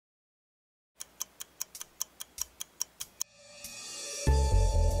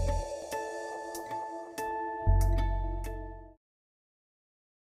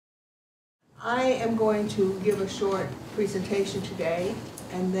I am going to give a short presentation today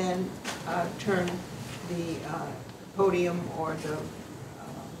and then turn the podium or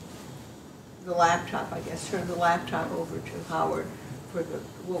the laptop, I guess, turn the laptop over to Howard for the,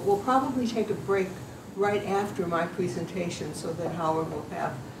 we'll probably take a break right after my presentation so that Howard will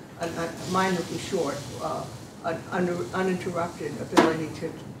have, mine will be short, an uninterrupted ability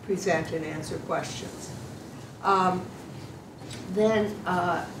to present and answer questions. Then,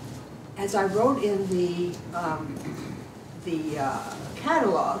 as I wrote in the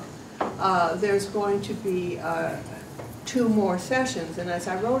catalog, there's going to be 2 more sessions, and as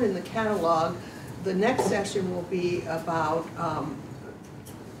I wrote in the catalog, the next session will be about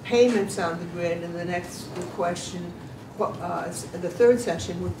payments on the grid, and the next question, the third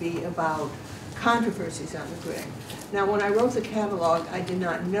session would be about controversies on the grid. Now, when I wrote the catalog, I did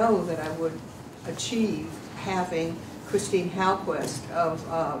not know that I would achieve having Christine Halquist of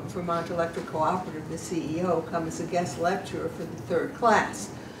Vermont Electric Cooperative, the CEO, come as a guest lecturer for the 3rd class.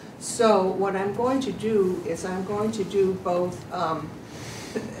 So what I'm going to do is I'm going to do both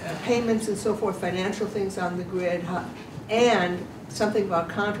payments and so forth, financial things on the grid, and something about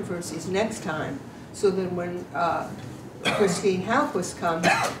controversies next time, so that when Christine Halquist comes,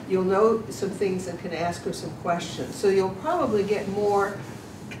 you'll know some things and can ask her some questions. So you'll probably get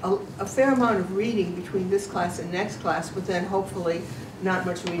a fair amount of reading between this class and next class, but then hopefully not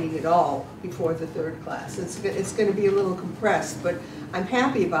much reading at all before the 3rd class. It's going to be a little compressed, but I'm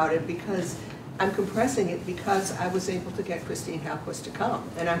happy about it because I'm compressing it because I was able to get Christine Halquist to come,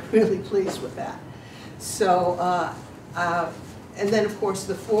 and I'm really pleased with that. So, and then of course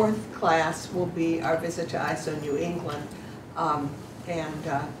the 4th class will be our visit to ISO New England, and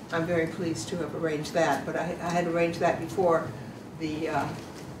I'm very pleased to have arranged that, but I had arranged that before the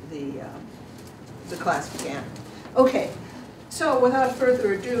class began. Okay, so without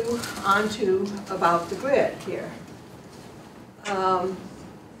further ado, on to about the grid here.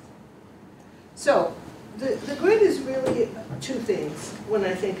 So the grid is really 2 things when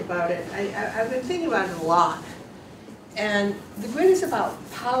I think about it. I've been thinking about it a lot. And the grid is about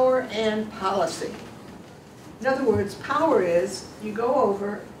power and policy. In other words, power is you go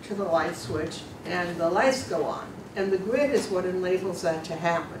over to the light switch and the lights go on. And the grid is what enables that to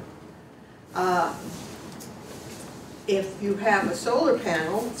happen. If you have a solar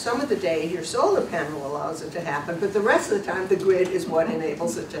panel, some of the day your solar panel allows it to happen, but the rest of the time the grid is what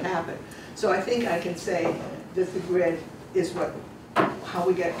enables it to happen. So I think I can say that the grid is how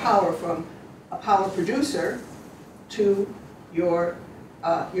we get power from a power producer to your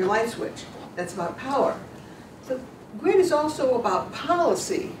light switch. That's about power. The grid is also about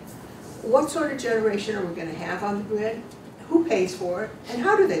policy. What sort of generation are we going to have on the grid? Who pays for it? And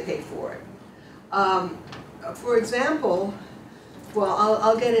how do they pay for it? For example, well,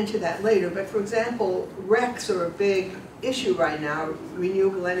 I'll get into that later, but for example, RECs are a big issue right now,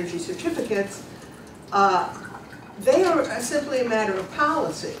 renewable energy certificates. They are simply a matter of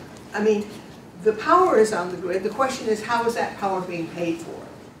policy. I mean, the power is on the grid. The question is, how is that power being paid for?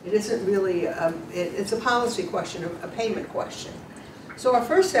 It isn't really, it's a policy question, a payment question. So our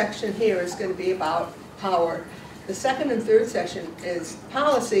first section here is going to be about power. The 2nd and 3rd session is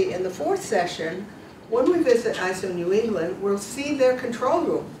policy, and the 4th session, when we visit ISO New England, we'll see their control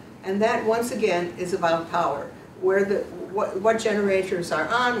room. And that, once again, is about power. Where what generators are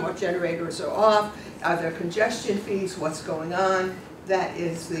on, what generators are off, are there congestion fees, what's going on. That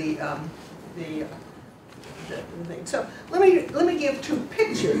is the thing. So let me give 2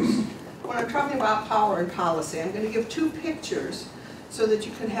 pictures. When I'm talking about power and policy, I'm going to give 2 pictures so that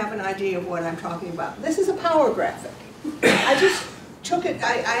you can have an idea of what I'm talking about. This is a power graphic. I just took it,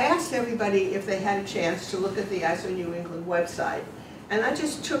 I asked everybody if they had a chance to look at the ISO New England website, and I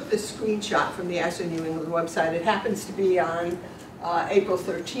just took this screenshot from the ISO New England website. It happens to be on April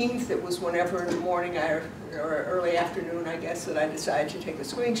 13th. It was whenever in the morning or early afternoon, I guess, that I decided to take a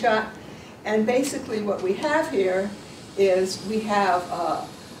screenshot. And basically what we have here is we have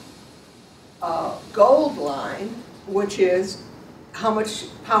a gold line, which is how much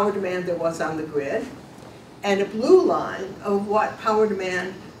power demand there was on the grid, and a blue line of what power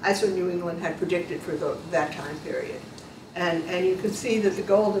demand ISO New England had predicted for that time period. And you can see that the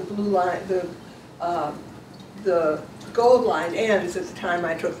gold and blue line, the gold line ends at the time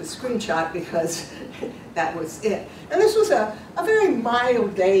I took the screenshot because that was it. And this was a very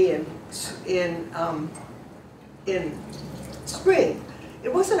mild day in spring.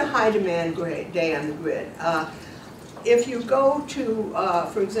 It wasn't a high demand day on the grid. If you go to,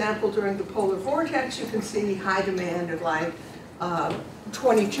 for example, during the polar vortex, you can see high demand of like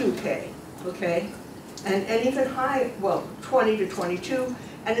 22K, okay? And even high, well, 20 to 22.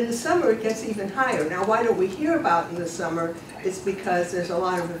 And in the summer, it gets even higher. Now, why don't we hear about it in the summer? It's because there's a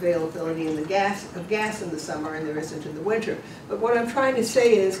lot of availability in the gas in the summer, and there isn't in the winter. But what I'm trying to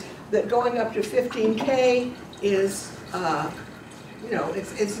say is that going up to 15K is, you know,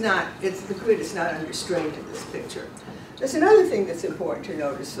 the grid is not unrestrained in this picture. There's another thing that's important to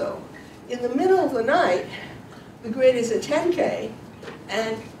notice, though. In the middle of the night, the grid is at 10K,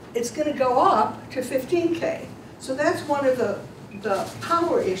 and it's going to go up to 15K. So that's one of the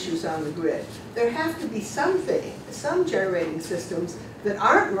power issues on the grid. There have to be some generating systems that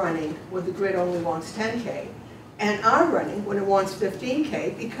aren't running when the grid only wants 10K, and are running when it wants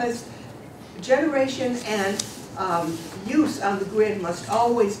 15K, because generation and use on the grid must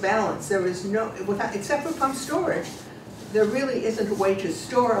always balance. There is no, except for pump storage, there really isn't a way to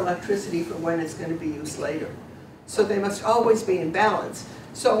store electricity for when it's going to be used later. So they must always be in balance.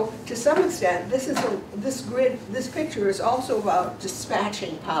 So to some extent, this picture is also about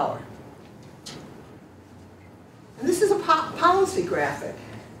dispatching power. And this is a policy graphic.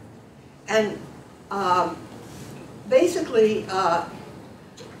 And basically, I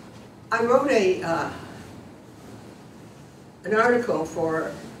wrote an article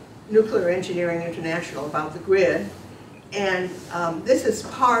for Nuclear Engineering International about the grid. And this is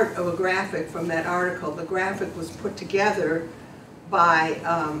part of a graphic from that article. The graphic was put together by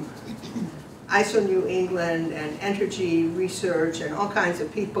ISO New England and Entergy Research and all kinds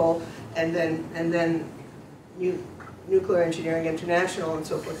of people, and then Nuclear Engineering International and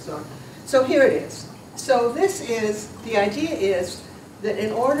so forth and so on. So here it is. So the idea is that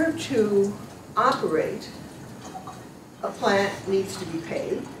in order to operate, a plant needs to be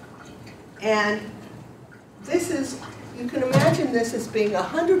paid. And you can imagine this as being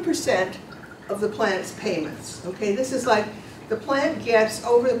 100% of the plant's payments. Okay, this is like the plant gets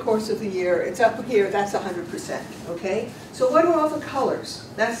over the course of the year, it's up here, that's 100%, okay? So what are all the colors?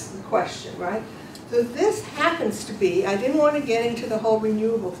 That's the question, right? So this happens to be, I didn't want to get into the whole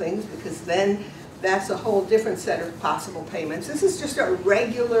renewable things because then that's a whole different set of possible payments. This is just a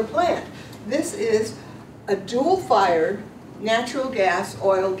regular plant. This is a dual-fired natural gas,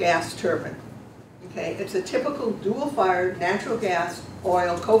 oil, gas turbine. Okay, it's a typical dual-fired natural gas,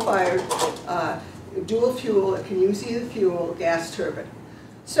 oil, co-fired, dual fuel. It can use either fuel, gas turbine.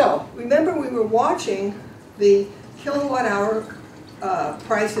 So remember, we were watching the kilowatt-hour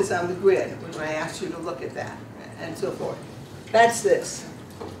prices on the grid when I asked you to look at that and so forth. That's this.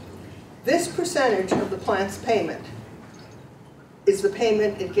 This percentage of the plant's payment is the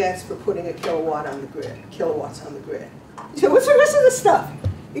payment it gets for putting a kilowatt on the grid, kilowatts on the grid. So what's the rest of the stuff?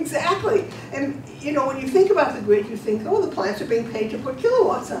 Exactly. And you know, when you think about the grid, you think, oh, the plants are being paid to put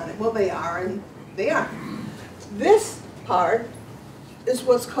kilowatts on it. Well, they are, and they are. This part is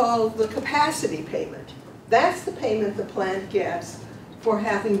what's called the capacity payment. That's the payment the plant gets for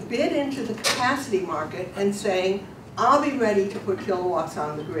having bid into the capacity market and saying, I'll be ready to put kilowatts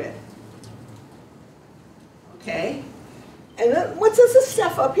on the grid. Okay? And then what's this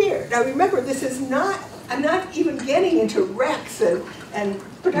stuff up here? Now remember, this is not, I'm not even getting into RECs and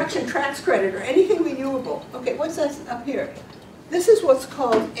production tax credit or anything renewable. Okay, what's that up here? This is what's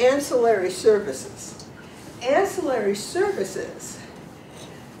called ancillary services. Ancillary services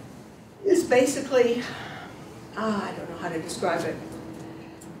is basically, I don't know how to describe it.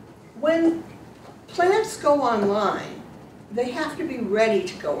 When plants go online, they have to be ready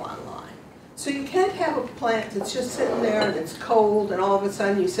to go online. So you can't have a plant that's just sitting there and it's cold and all of a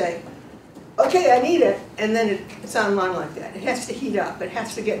sudden you say, okay, I need it, and then it's online like that. It has to heat up, it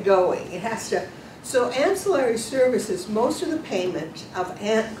has to get going, it has to. So ancillary services, most of the payment of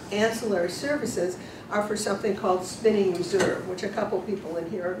ancillary services are for something called spinning reserve, which a couple people in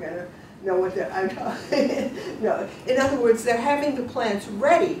here are going to know what I'm talking. No, in other words, they're having the plants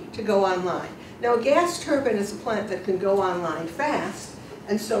ready to go online. Now, a gas turbine is a plant that can go online fast,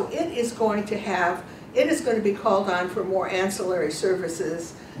 and so it is going to be called on for more ancillary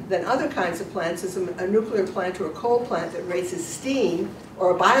services than other kinds of plants. As a nuclear plant or a coal plant that raises steam,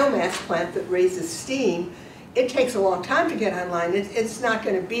 or a biomass plant that raises steam, it takes a long time to get online. It's not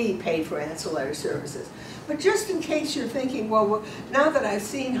going to be paid for ancillary services. But just in case you're thinking, well, now that I've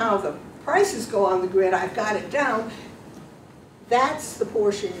seen how the prices go on the grid, I've got it down, that's the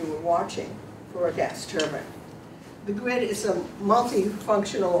portion you were watching for a gas turbine. The grid is a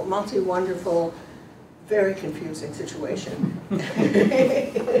multifunctional, multi-wonderful, very confusing situation. And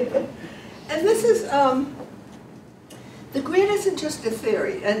this is, the grid isn't just a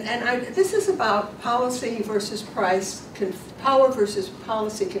theory, and this is about policy versus price, power versus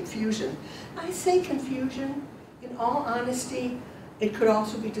policy confusion. I say confusion, in all honesty, It could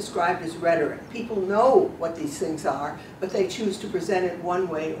also be described as rhetoric. People know what these things are, but they choose to present it one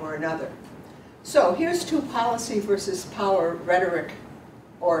way or another. So here's two policy versus power rhetoric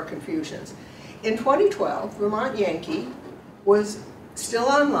or confusions. In 2012, Vermont Yankee was still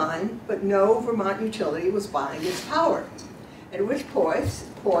online, but no Vermont utility was buying its power. At which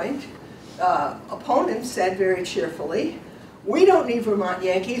point opponents said very cheerfully, "We don't need Vermont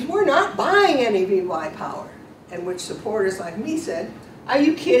Yankees, we're not buying any VY power." And which supporters like me said, "Are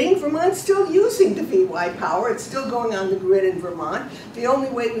you kidding? Vermont's still using the VY power. It's still going on the grid in Vermont. The only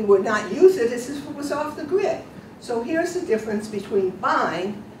way we would not use it is if it was off the grid." So here's the difference between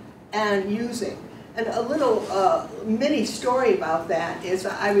buying and using. And a little mini story about that is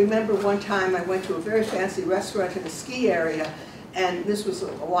I remember one time I went to a very fancy restaurant in a ski area, and this was a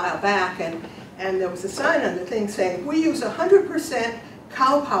while back, and there was a sign on the thing saying, "We use 100%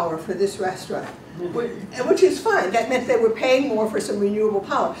 cow power for this restaurant." Which is fine. That meant they were paying more for some renewable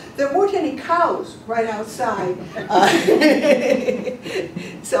power. There weren't any cows right outside.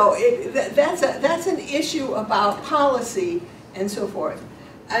 So that's an issue about policy and so forth.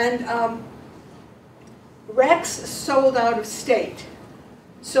 And RECs sold out of state.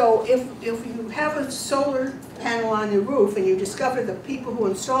 So if you have a solar panel on your roof and you discover the people who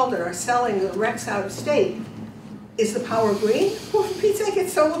installed it are selling the RECs out of state, is the power green? Well, for Pete's sake,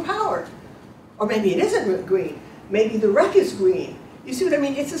 it's solar power. Or maybe it isn't green. Maybe the REC is green. You see what I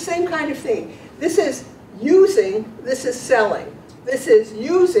mean? It's the same kind of thing. This is using, this is selling. This is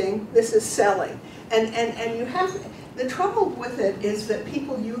using, this is selling. And you have, the trouble with it is that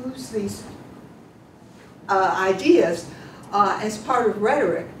people use these ideas as part of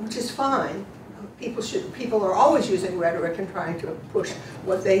rhetoric, which is fine. People are always using rhetoric and trying to push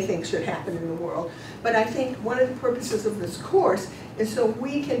what they think should happen in the world. But I think one of the purposes of this course is so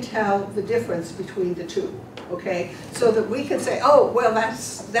we can tell the difference between the two, okay? So that we can say, oh, well,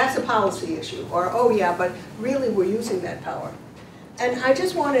 that's a policy issue, or oh yeah, but really we're using that power. And I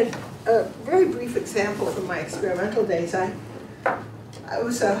just wanted a very brief example from my experimental days. I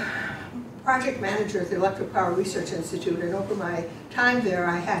was a project manager at the Electric Power Research Institute, and over my time there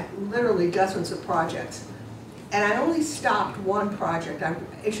I had literally dozens of projects. And I only stopped one project. I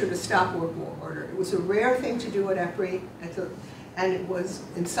issued a stop work order. It was a rare thing to do at EPRI, and it was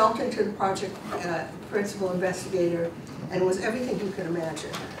insulting to the project principal investigator, and it was everything you can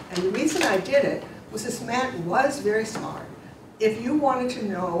imagine. And the reason I did it was this man was very smart. If you wanted to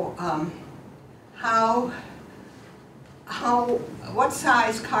know what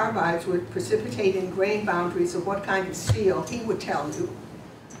size carbides would precipitate in grain boundaries of what kind of steel, he would tell you.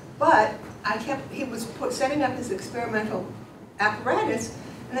 But he was setting up his experimental apparatus,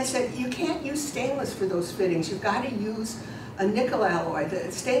 and I said, you can't use stainless for those fittings. You've got to use a nickel alloy.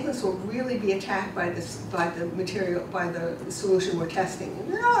 The stainless will really be attacked by the solution we're testing.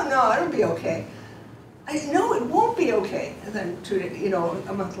 No, it'll be okay. No, it won't be okay. And then,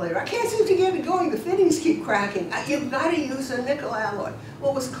 a month later, I can't seem to get it going. The fittings keep cracking. You've got to use a nickel alloy.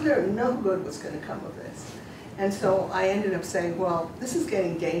 Well, it was clear no good was going to come of this. And so I ended up saying, well, this is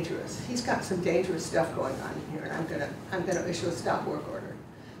getting dangerous. He's got some dangerous stuff going on here, and I'm gonna issue a stop work order.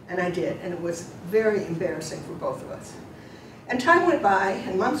 And I did, and it was very embarrassing for both of us. And time went by,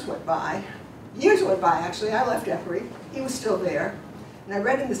 and months went by, years went by actually. I left EPRI. He was still there. And I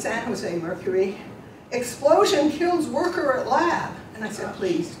read in the San Jose Mercury, "Explosion kills worker at lab." And I said,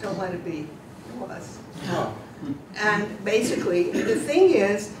 please, don't let it be. It was. Oh. And basically, the thing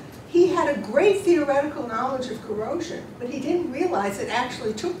is, he had a great theoretical knowledge of corrosion, but he didn't realize it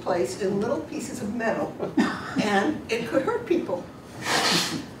actually took place in little pieces of metal, and it could hurt people.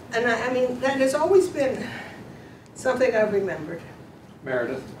 And I mean, that has always been something I've remembered.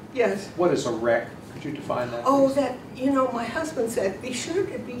 Meredith? Yes? What is a REC? Could you define that? Oh, that, my husband said, be sure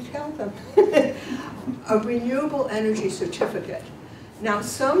to tell them. A renewable energy certificate. Now,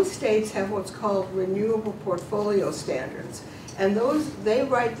 some states have what's called renewable portfolio standards. And they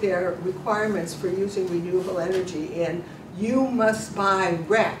write their requirements for using renewable energy in, you must buy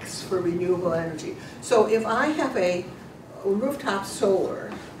RECs for renewable energy. So if I have a rooftop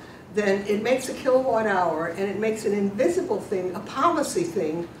solar, then it makes a kilowatt hour, and it makes an invisible thing, a policy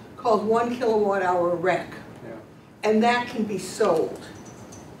thing, called 1 kilowatt hour REC. Yeah. And that can be sold.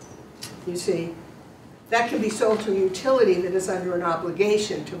 You see? That can be sold to a utility that is under an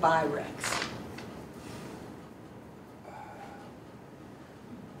obligation to buy RECs.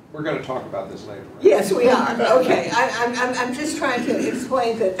 We're going to talk about this later, right? Yes, we are. Okay. I'm just trying to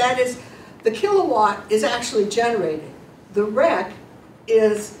explain that is, the kilowatt is actually generated. The REC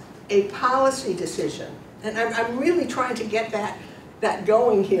is a policy decision. And I'm really trying to get that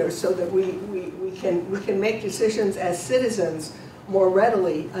going here so that we can make decisions as citizens more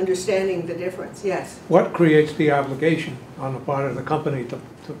readily understanding the difference. Yes? What creates the obligation on the part of the company to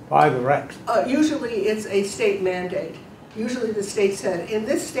buy the RECs? Usually it's a state mandate. Usually the state said, in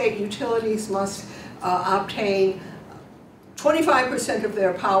this state, utilities must obtain 25% of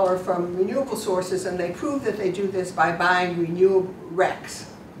their power from renewable sources, and they prove that they do this by buying renewable RECs.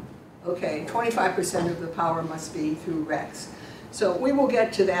 Okay, 25% of the power must be through RECs. So we will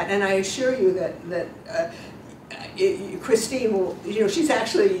get to that, and I assure you that Christine will, she's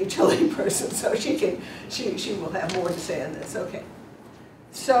actually a utility person, so she will have more to say on this. Okay.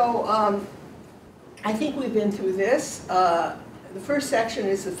 So I think we've been through this. The first section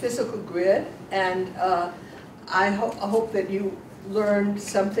is the physical grid, and I hope that you learned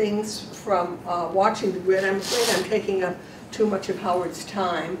some things from watching the grid. I'm afraid I'm taking up too much of Howard's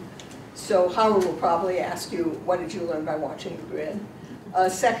time, so Howard will probably ask you, what did you learn by watching the grid?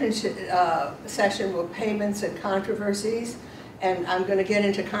 Second session will payments and controversies, and I'm going to get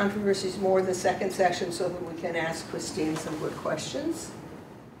into controversies more in the second session so that we can ask Christine some good questions.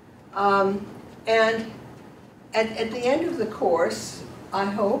 And at the end of the course, I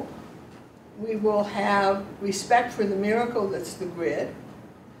hope, we will have respect for the miracle that's the grid,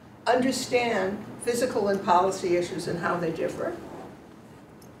 understand physical and policy issues and how they differ,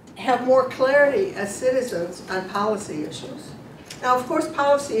 have more clarity as citizens on policy issues. Now, of course,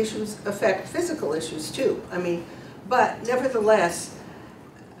 policy issues affect physical issues too. I mean, but nevertheless,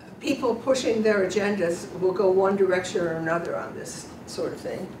 people pushing their agendas will go one direction or another on this sort of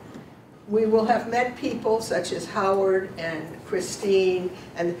thing. We will have met people such as Howard and Christine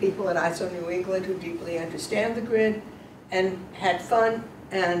and the people at ISO New England who deeply understand the grid and had fun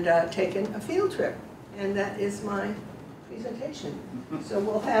and taken a field trip. And that is my presentation. So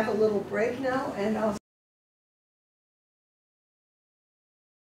we'll have a little break now, and I'll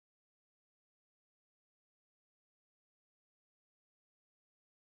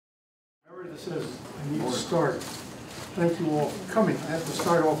Meredith says I need to start. Thank you all for coming. I have to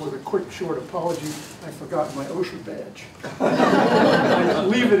start off with a quick, short apology. I forgot my OSHA badge. I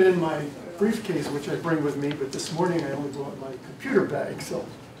leave it in my briefcase, which I bring with me, but this morning I only brought my computer bag, so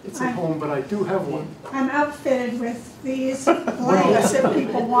it's at home, but I do have one. I'm outfitted with these lights if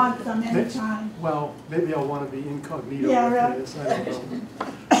people want them anytime. Well, maybe I'll want to be incognito. Yeah, after right. this. I don't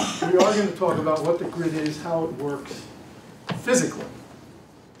know. We are going to talk about what the grid is, how it works physically,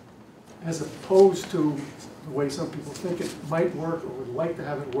 as opposed to the way some people think it might work or would like to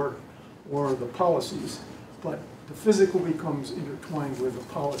have it work, or the policies. But the physical becomes intertwined with the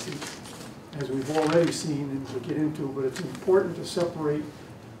policy, as we've already seen and we'll get into, but it's important to separate,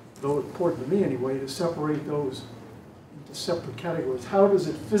 though important to me anyway, to separate those into separate categories. How does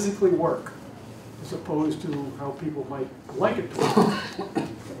it physically work, as opposed to how people might like it to work? Okay,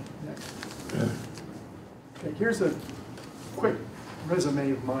 next. Okay, here's a quick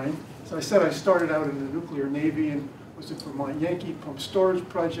resume of mine. As I said, I started out in the nuclear Navy and was it for my Yankee pump storage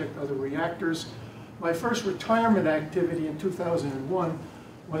project, other reactors. My first retirement activity in 2001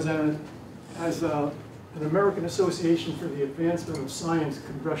 was as an American Association for the Advancement of Science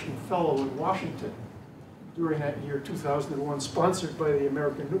Congressional Fellow in Washington during that year, 2001, sponsored by the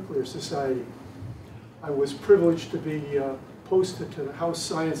American Nuclear Society. I was privileged to be posted to the House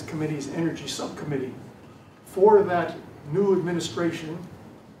Science Committee's Energy Subcommittee. For that new administration,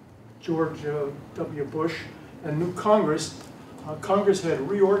 George W. Bush, and new Congress, Congress had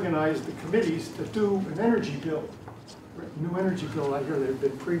reorganized the committees to do an energy bill. New energy bill, I hear there have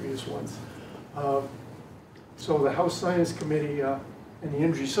been previous ones. So the House Science Committee and the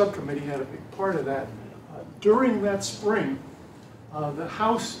Energy Subcommittee had a big part of that. During that spring, the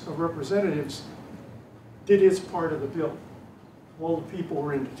House of Representatives did its part of the bill. All the people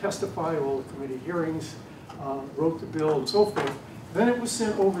were in to testify, all the committee hearings, wrote the bill and so forth. Then it was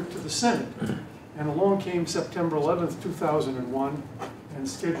sent over to the Senate. And along came September 11th, 2001, and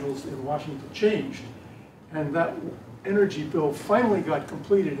schedules in Washington changed. And that energy bill finally got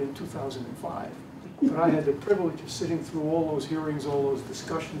completed in 2005. But I had the privilege of sitting through all those hearings, all those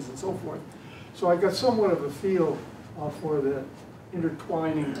discussions and so forth. So I got somewhat of a feel for the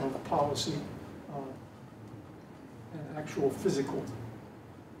intertwining of policy and actual physical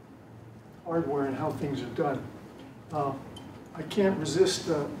hardware and how things are done. I can't resist,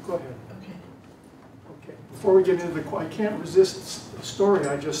 go ahead. Okay. Before we get into I can't resist a story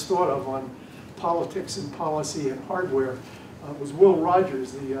I just thought of on politics and policy and hardware. It was Will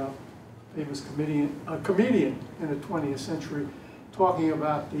Rogers, the famous comedian in the 20th century, talking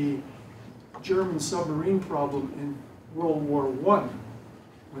about the German submarine problem in World War I,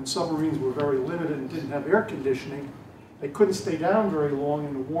 when submarines were very limited and didn't have air conditioning. They couldn't stay down very long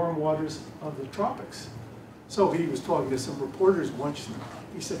in the warm waters of the tropics. So he was talking to some reporters once, and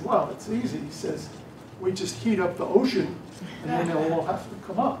he said, well, it's easy. He says, we just heat up the ocean, and then they'll all have to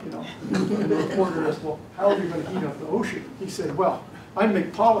come up, you know. And the reporter asked, well, how are we going to heat up the ocean? He said, well, I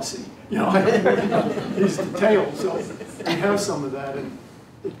make policy. You know, I don't know these details. So we have some of that. And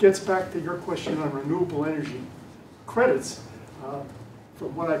it gets back to your question on renewable energy credits.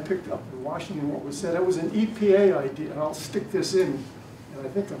 From what I picked up in Washington, what was said, it was an EPA idea, and I'll stick this in, and I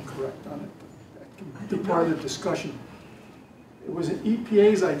think I'm correct on it, but that can be part of the discussion. It was an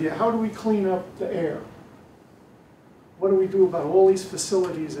EPA's idea. How do we clean up the air? What do we do about all these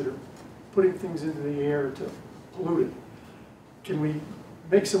facilities that are putting things into the air to pollute it? Can we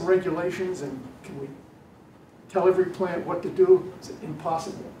make some regulations, and can we tell every plant what to do? It's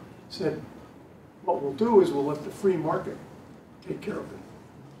impossible. Said, what we'll do is we'll let the free market take care of it.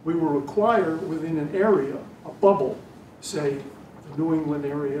 We will require within an area, a bubble, say the New England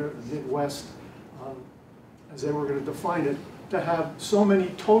area, the Midwest, as they were going to define it, to have so many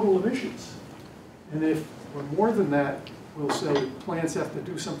total emissions. And if we're more than that, we'll say plants have to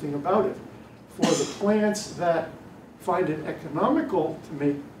do something about it. For the plants that find it economical to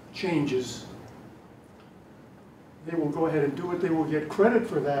make changes, they will go ahead and do it. They will get credit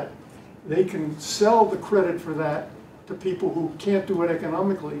for that. They can sell the credit for that to people who can't do it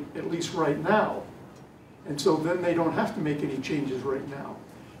economically, at least right now. And so then they don't have to make any changes right now.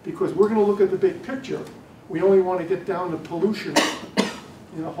 Because we're going to look at the big picture. We only want to get down to pollution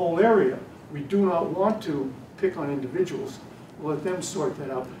in a whole area. We do not want to pick on individuals. We'll let them sort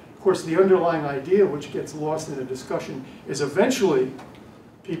that out. Of course, the underlying idea, which gets lost in a discussion, is eventually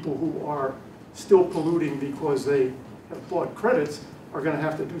people who are still polluting because they have bought credits are going to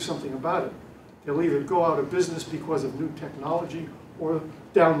have to do something about it. They'll either go out of business because of new technology, or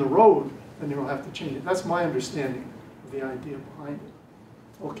down the road, then they'll have to change it. That's my understanding of the idea behind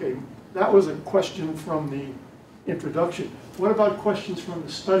it. Okay, that was a question from the introduction. What about questions from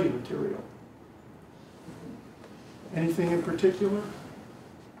the study material? Anything in particular?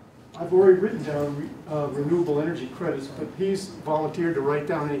 I've already written down renewable energy credits, but he's volunteered to write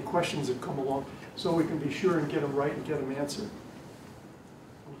down any questions that come along so we can be sure and get them right and get them answered.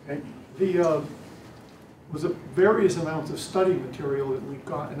 Okay. Was a various amounts of study material that we've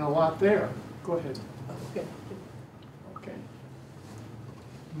got, and a lot there. Go ahead. Okay. Okay.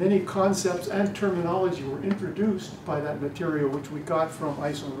 Many concepts and terminology were introduced by that material, which we got from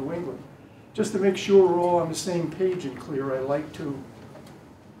ISO New England. Just to make sure we're all on the same page and clear, I like to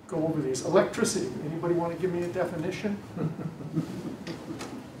go over these. Electricity. Anybody want to give me a definition?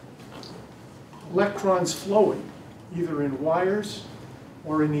 Electrons flowing, either in wires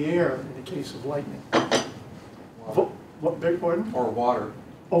or in the air, in the case of lightning. What, beg pardon? Or water.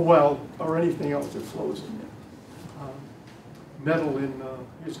 Oh, well, or anything else that flows in there. Metal in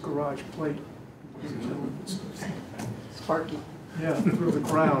his garage plate. Sparky. Yeah, through the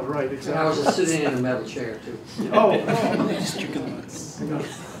ground, right, exactly. I was just sitting in a metal chair, too. Oh.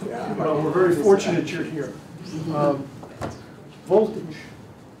 Well, we're very fortunate you're here. Voltage.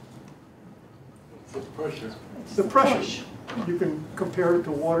 The pressure. The pressure. You can compare it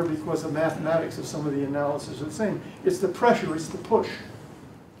to water because the mathematics of some of the analysis are the same. It's the pressure, it's the push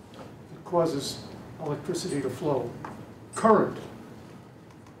that causes electricity to flow. Current.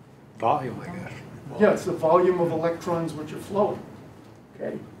 Volume, I guess. Yeah, it's the volume of electrons which are flowing.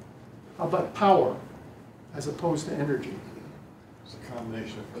 Okay. How about power as opposed to energy? It's a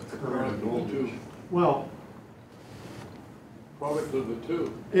combination of current and voltage. Well, Product of the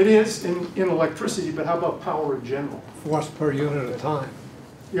two. it is in electricity, but how about power in general? Force per unit of time.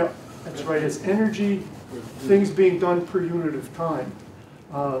 Yeah, that's right. It's energy, things being done per unit of time.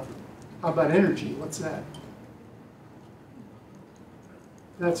 How about energy? What's that?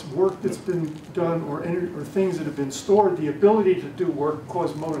 That's work that's been done, or things that have been stored. The ability to do work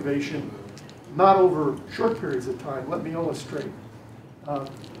cause motivation, not over short periods of time. Let me illustrate.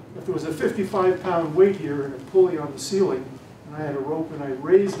 If there was a 55-pound weight here and a pulley on the ceiling, and I had a rope and I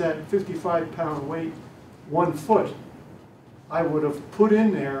raised that 55-pound weight 1 foot, I would have put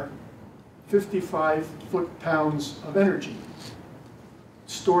in there 55 foot-pounds of energy,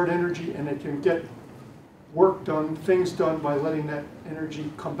 stored energy, and it can get work done, things done by letting that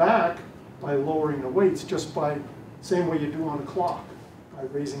energy come back by lowering the weights, just by same way you do on a clock, by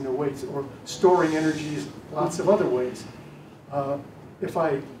raising the weights, or storing energy lots of other ways. If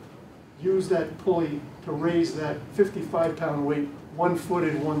I use that pulley to raise that 55-pound weight 1 foot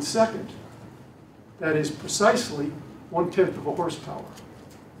in 1 second, that is precisely 1/10 of a horsepower,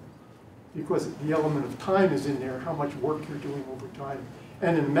 because the element of time is in there, how much work you're doing over time.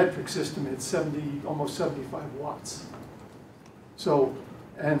 And in the metric system, it's almost 75 watts. So,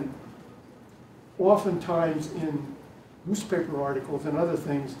 and oftentimes in newspaper articles and other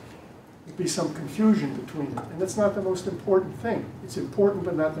things, there'd be some confusion between them. And that's not the most important thing. It's important,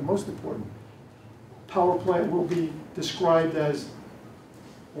 but not the most important. Power plant will be described as,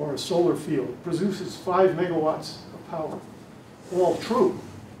 or a solar field, produces 5 megawatts of power. All true,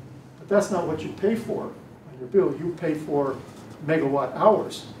 but that's not what you pay for on your bill. You pay for megawatt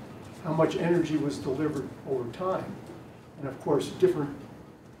hours, how much energy was delivered over time. And of course, different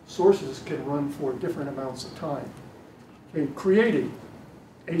sources can run for different amounts of time. Okay, creating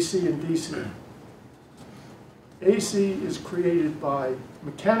AC and DC. AC is created by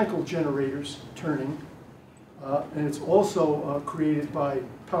mechanical generators turning, and it's also created by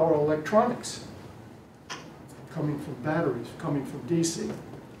power electronics coming from batteries, coming from DC.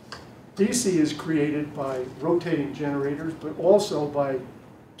 DC is created by rotating generators, but also by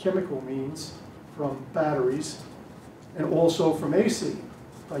chemical means from batteries, and also from AC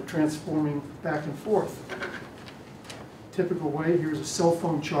by transforming back and forth. Typical way, here's a cell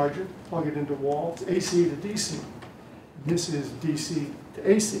phone charger, plug it into wall, it's AC to DC. This is DC to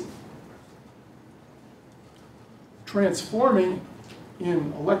AC. Transforming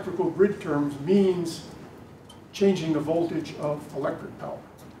in electrical grid terms means changing the voltage of electric power,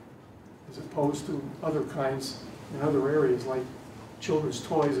 as opposed to other kinds in other areas like children's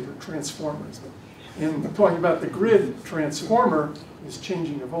toys that are transformers. And talking about the grid, transformer is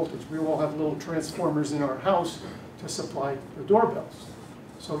changing the voltage. We all have little transformers in our house to supply the doorbells.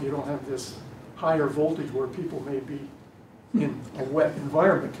 So you don't have this higher voltage where people may be in a wet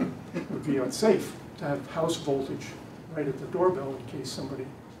environment. It would be unsafe to have house voltage right at the doorbell in case somebody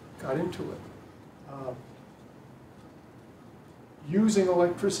got into it. Using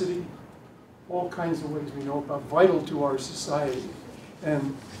electricity, all kinds of ways we know about, vital to our society.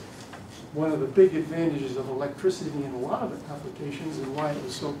 And one of the big advantages of electricity in a lot of applications and why it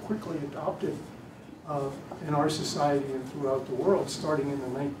was so quickly adopted in our society and throughout the world, starting in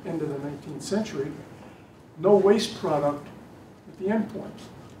the end of the 19th century, no waste product at the end point,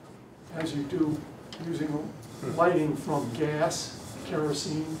 as you do using lighting from gas,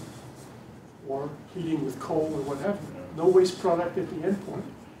 kerosene, or heating with coal or whatever. No waste product at the end point,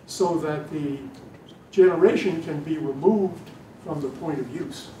 so that the generation can be removed from the point of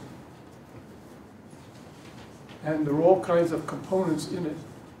use. And there are all kinds of components in it.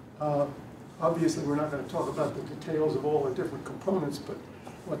 Obviously, we're not going to talk about the details of all the different components, but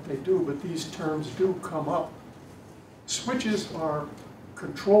what they do, but these terms do come up. Switches are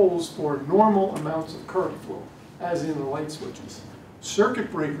controls for normal amounts of current flow, as in the light switches.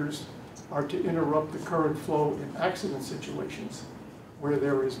 Circuit breakers are to interrupt the current flow in accident situations, where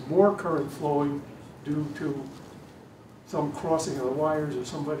there is more current flowing due to some crossing of the wires or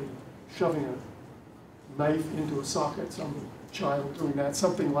somebody shoving a knife into a socket, some child doing that,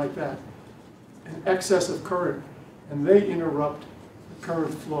 something like that. An excess of current, and they interrupt the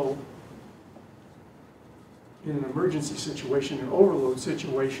current flow in an emergency situation, an overload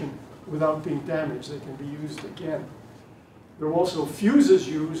situation, without being damaged. They can be used again. There are also fuses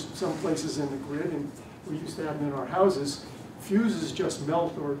used some places in the grid, and we used to have them in our houses. Fuses just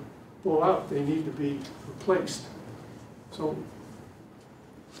melt or blow out. They need to be replaced. So,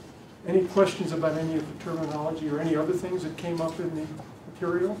 any questions about any of the terminology or any other things that came up in the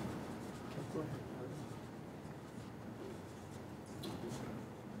material?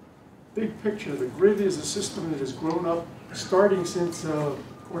 Big picture, the grid is a system that has grown up starting since,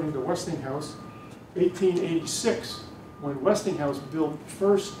 according to Westinghouse, 1886, when Westinghouse built the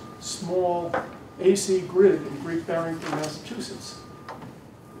first small AC grid in Great Barrington, Massachusetts.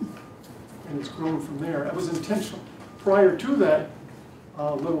 And it's grown from there. That was intentional. Prior to that,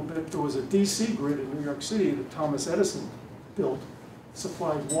 a little bit, there was a DC grid in New York City that Thomas Edison built,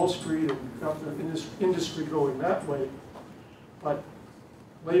 supplied Wall Street and got the industry going that way. But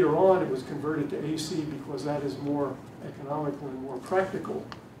later on, it was converted to AC because that is more economical and more practical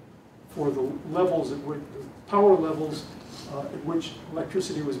for the levels at which, the power levels at which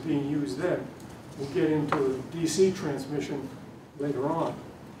electricity was being used then. We'll get into DC transmission later on.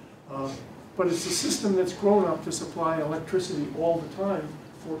 But it's a system that's grown up to supply electricity all the time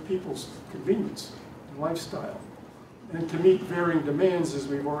for people's convenience and lifestyle, and to meet varying demands, as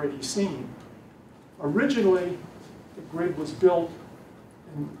we've already seen. Originally, the grid was built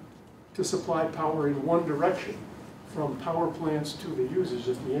to supply power in one direction, from power plants to the users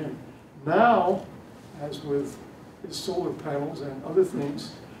at the end. Now, as with solar panels and other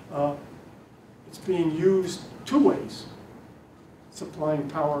things, it's being used two ways. Supplying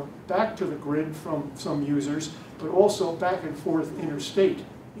power back to the grid from some users, but also back and forth interstate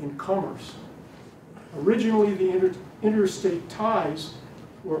in commerce. Originally, the interstate ties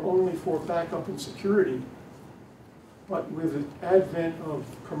were only for backup and security. But with the advent of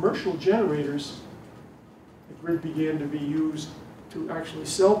commercial generators, the grid began to be used to actually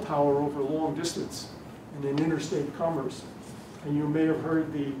sell power over long distance and in interstate commerce. And you may have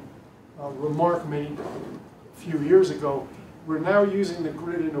heard the remark made a few years ago, we're now using the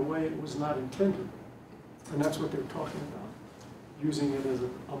grid in a way it was not intended. And that's what they're talking about, using it as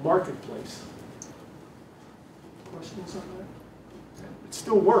a marketplace. Questions on that? It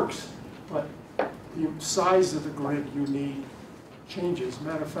still works, but the size of the grid you need changes.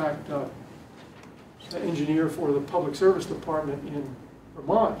 Matter of fact, the engineer for the Public Service Department in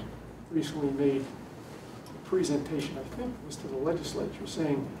Vermont recently made a presentation, I think it was to the legislature,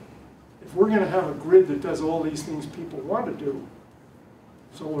 saying if we're going to have a grid that does all these things people want to do,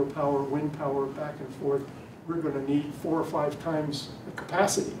 solar power, wind power, back and forth, we're going to need 4 or 5 times the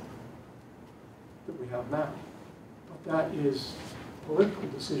capacity that we have now. But that is a political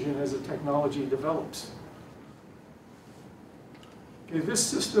decision as the technology develops. Okay, this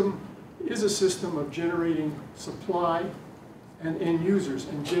system is a system of generating supply and end users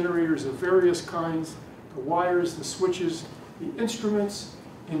and generators of various kinds, the wires, the switches, the instruments,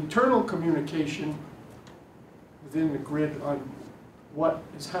 internal communication within the grid on what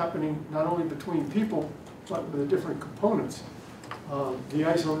is happening not only between people, but with the different components. The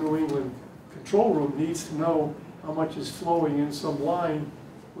ISO New England control room needs to know how much is flowing in some line,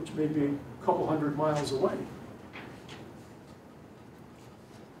 which may be a couple hundred miles away.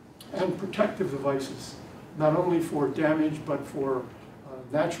 And protective devices, not only for damage, but for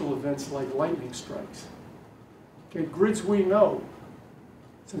natural events like lightning strikes. Okay, grids we know,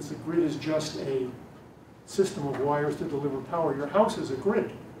 since the grid is just a system of wires to deliver power. Your house is a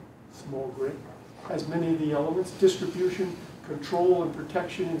grid, small grid, has many of the elements, distribution, control and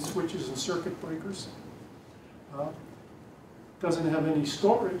protection in switches and circuit breakers. Doesn't have any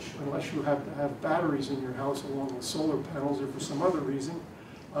storage unless you have to have batteries in your house along with solar panels or for some other reason.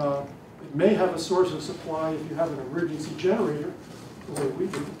 It may have a source of supply if you have an emergency generator, the way we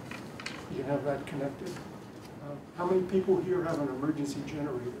do. You can have that connected. How many people here have an emergency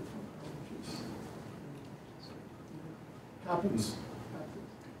generator? Happens.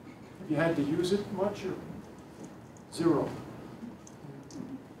 Have you had to use it much or zero?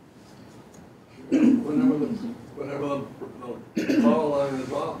 Whenever the power line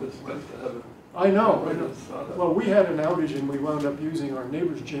is off, it's meant to have it. I know. Well, we had an outage and we wound up using our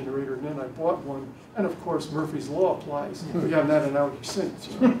neighbor's generator, and then I bought one. And of course, Murphy's Law applies. We haven't had an outage since.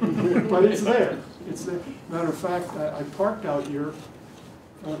 But it's there. It's there. Matter of fact, I parked out here in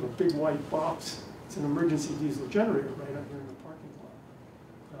front of a big white box. It's an emergency diesel generator right out here in the parking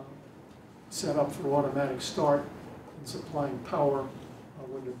lot. Set up for automatic start and supplying power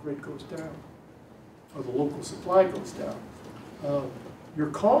when the grid goes down, or the local supply goes down. Your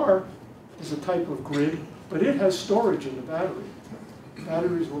car is a type of grid, but it has storage in the battery.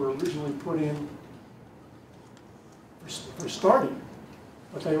 Batteries were originally put in for starting,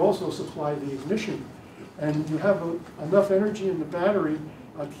 but they also supply the ignition. And you have enough energy in the battery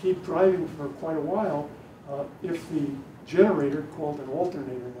to keep driving for quite a while if the generator, called an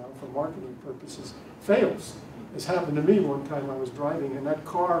alternator now for marketing purposes, fails. This happened to me one time. I was driving, and that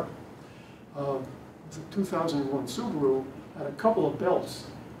car, was a 2001 Subaru, had a couple of belts.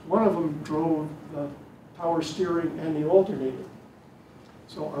 One of them drove the power steering and the alternator.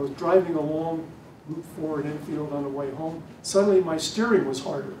 So I was driving along Route 4 in Enfield on the way home. Suddenly my steering was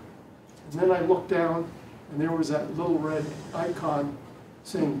harder. And then I looked down, and there was that little red icon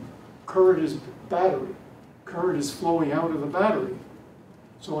saying, current is battery. Current is flowing out of the battery.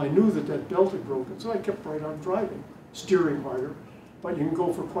 So I knew that that belt had broken, so I kept right on driving, steering harder. But you can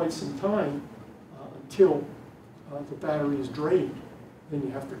go for quite some time until the battery is drained. Then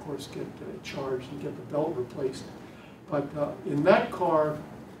you have to, of course, get charged and get the belt replaced. But in that car,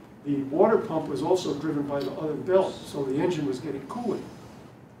 the water pump was also driven by the other belt, so the engine was getting cooling.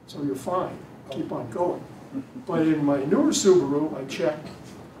 So you're fine, keep on going. But in my newer Subaru, I checked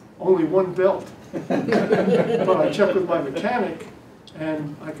only one belt. But I checked with my mechanic,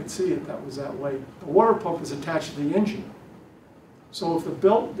 and I could see it, that was that way. The water pump is attached to the engine. So if the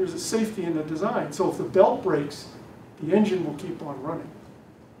belt, there's a safety in the design, so if the belt breaks, the engine will keep on running.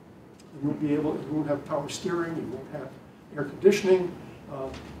 You won't be able, you won't have power steering, you won't have air conditioning,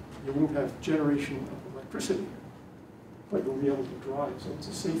 you won't have generation of electricity, but you'll be able to drive, so it's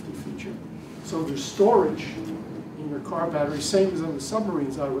a safety feature. So there's storage in your car battery, same as on the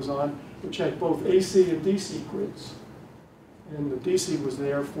submarines I was on, which had both AC and DC grids. And the DC was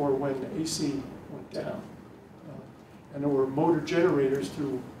there for when the AC went down. And there were motor generators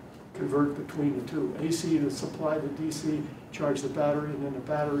to convert between the two. AC to supply the DC, charge the battery, and then the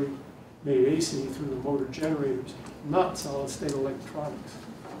battery made AC through the motor generators, not solid-state electronics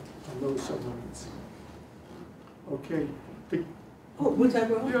on those submarines. Okay. Oh, was I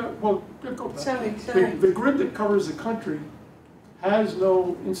wrong? Yeah, well, go back. Sorry, sorry. The grid that covers the country has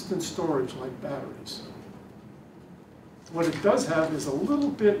no instant storage like batteries. What it does have is a little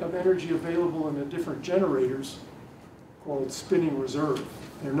bit of energy available in the different generators called spinning reserve.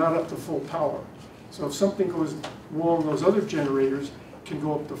 They're not up to full power. So if something goes wrong, those other generators can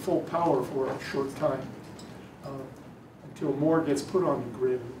go up to full power for a short time until more gets put on the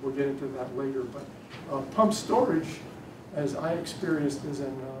grid. We'll get into that later. But pump storage, as I experienced, is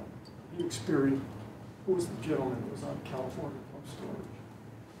an you experienced. Who was the gentleman that was on California pump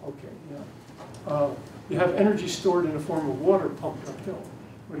storage? Okay, yeah. You have energy stored in the form of water pumped uphill.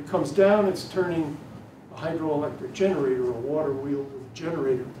 When it comes down, it's turning a hydroelectric generator, or a water wheel with a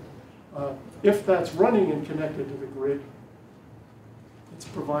generator. If that's running and connected to the grid, it's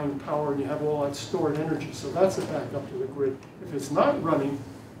providing power and you have all that stored energy. So that's a backup to the grid. If it's not running,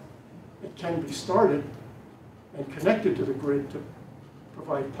 it can be started and connected to the grid to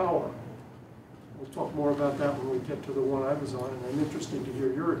provide power. We'll talk more about that when we get to the one I was on, and I'm interested to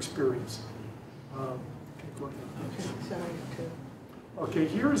hear your experience. Okay, go ahead. Okay, sorry to. Okay,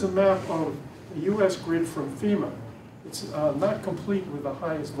 here's a map of the U.S. grid from FEMA. It's not complete with the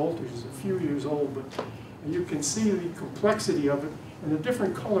highest voltages, a few years old, but you can see the complexity of it, and the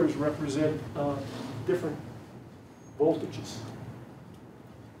different colors represent different voltages.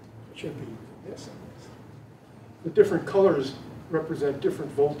 It should be, yes. The different colors represent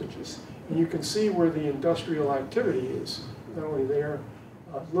different voltages, and you can see where the industrial activity is, not only there,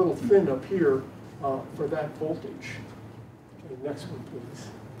 a little thin up here for that voltage. Okay, next one, please.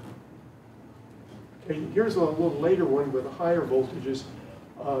 Okay, here's a little later one with the higher voltages,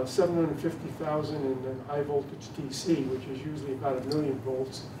 750,000 and then high voltage DC, which is usually about 1,000,000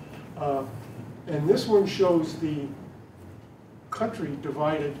 volts. And this one shows the country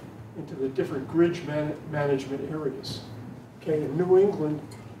divided into the different grid management areas. Okay, in New England,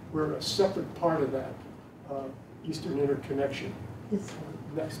 we're a separate part of that Eastern interconnection.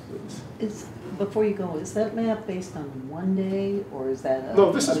 Next, please. Before you go, is that map based on one day, or is that? No,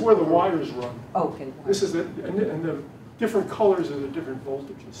 this is where the wires run. Oh, okay. This is and the different colors are the different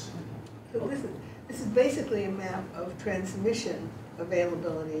voltages. So this is basically a map of transmission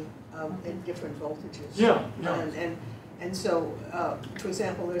availability in different voltages. Yeah, yeah. And so, for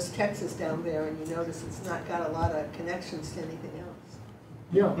example, there's Texas down there, and you notice it's not got a lot of connections to anything else.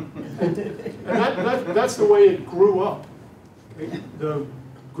 Yeah, and that's the way it grew up. Okay? The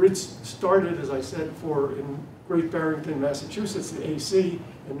grids started, as I said, in Great Barrington, Massachusetts, the AC,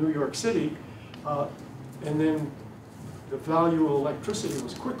 and New York City, and then the value of electricity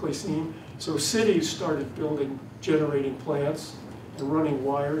was quickly seen, so cities started building generating plants and running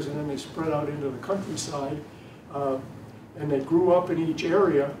wires, and then they spread out into the countryside, and they grew up in each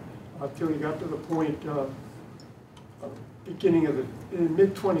area until you got to the point beginning of the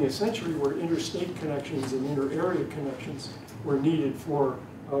mid-20th century where interstate connections and inter-area connections were needed for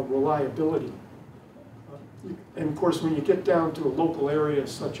reliability. And of course, when you get down to a local area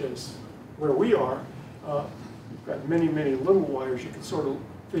such as where we are, you've got many, many little wires. You can sort of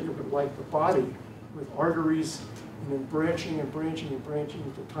think of it like the body with arteries and then branching and branching and branching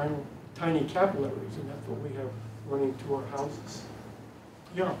into tiny capillaries, and that's what we have running to our houses.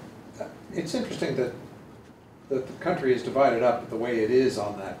 Yeah. It's interesting that the country is divided up the way it is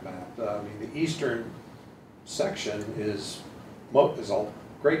on that map. I mean, the eastern section is a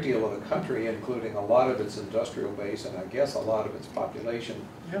great deal of the country, including a lot of its industrial base and I guess a lot of its population,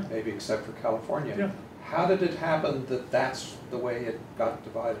 Yeah. maybe except for California. Yeah. How did it happen that that's the way it got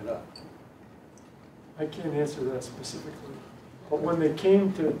divided up? I can't answer that specifically. But when they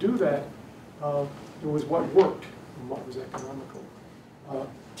came to do that, it was what worked and what was economical.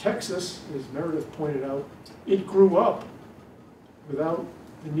 Texas, as Meredith pointed out, it grew up without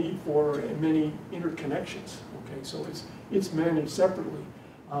the need for many interconnections. Okay, so it's managed separately.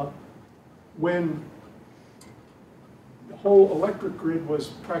 When the whole electric grid was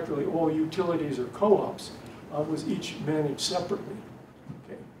practically all utilities or co-ops, was each managed separately.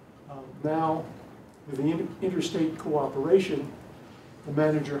 Okay, now with the interstate cooperation, the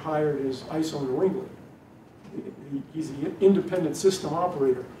manager hired is ISO New England. He's the independent system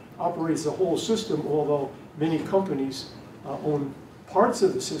operator, operates the whole system, although many companies own parts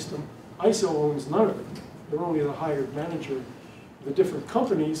of the system. ISO owns none of it. They're only the hired manager. The different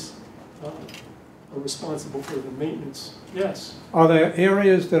companies are responsible for the maintenance. Yes? Are there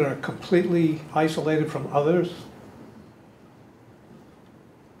areas that are completely isolated from others?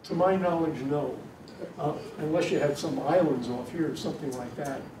 To my knowledge, no. unless you had some islands off here or something like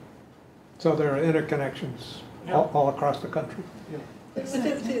that. So there are interconnections all across the country. Yeah. But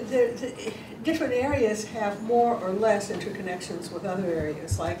the different areas have more or less interconnections with other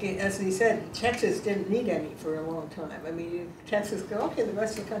areas. Like, as he said, Texas didn't need any for a long time. I mean, Texas go, okay, the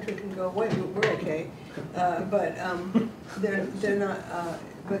rest of the country can go away, we're okay. But they're not,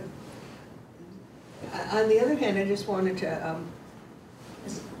 but on the other hand, I just wanted to,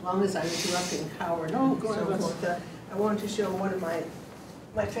 as long as I'm interrupting Howard and so forth, I wanted to show one of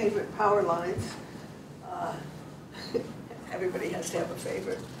my favorite power lines. Everybody has to have a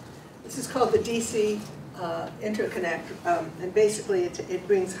favorite. This is called the DC interconnect, and basically it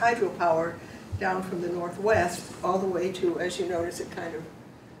brings hydropower down from the northwest all the way to, as you notice, it kind of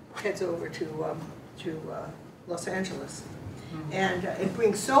heads over to Los Angeles. And it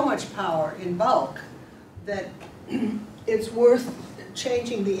brings so much power in bulk that it's worth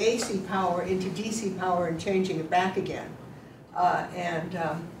changing the AC power into DC power and changing it back again.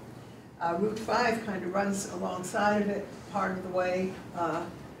 Route 5 kind of runs alongside of it part of the way,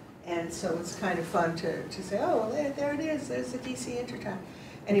 and so it's kind of fun to say, oh, well, there it is, there's the DC intertie.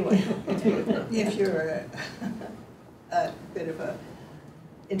 Anyway, if you're a bit of a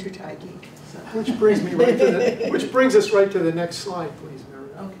intertie geek. So. Which brings us right to the next slide, please,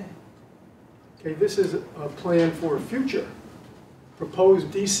 Meredith. Okay. Okay, this is a plan for future proposed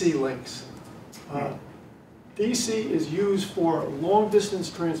DC links. DC is used for long-distance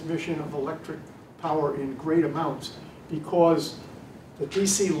transmission of electric power in great amounts because the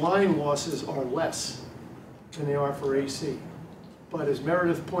DC line losses are less than they are for AC. But as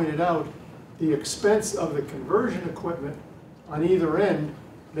Meredith pointed out, the expense of the conversion equipment on either end,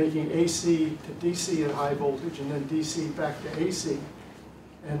 making AC to DC at high voltage and then DC back to AC,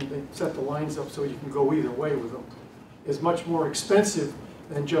 and they set the lines up so you can go either way with them, is much more expensive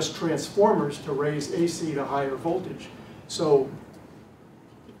than just transformers to raise AC to higher voltage. So,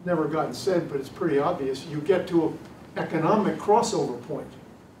 never gotten said, but it's pretty obvious, you get to an economic crossover point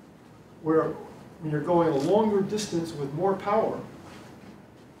where when you're going a longer distance with more power,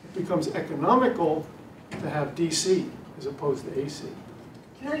 it becomes economical to have DC as opposed to AC.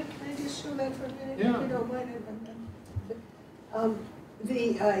 Can I just show that for a minute? Yeah. If you don't mind.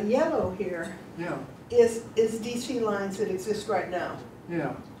 The yellow here Yeah, is DC lines that exist right now.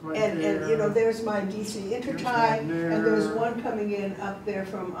 yeah. Right And you know, there's my DC There's intertie, one there. and there's one coming in up there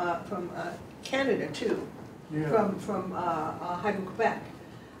from Canada too, Yeah. from Hydro-Quebec.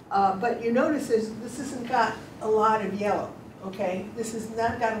 But you notice this hasn't got a lot of yellow, okay? This has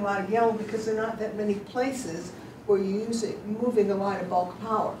not got a lot of yellow because there are not that many places where you're moving a lot of bulk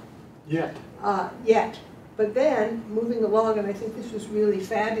power. Yet. Yet. But then, moving along, and I think this was really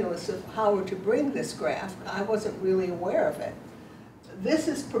fabulous of Howard to bring this graph, I wasn't really aware of it. This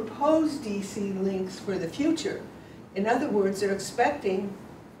is proposed DC links for the future. In other words, they're expecting,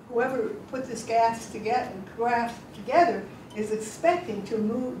 whoever put this graph together is expecting to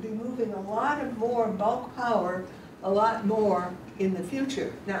be moving a lot of more bulk power, a lot more in the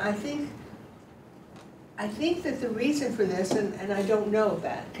future. Now, I think that the reason for this, and I don't know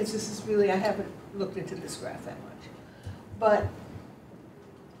that, because this is really, I haven't looked into this graph that much, but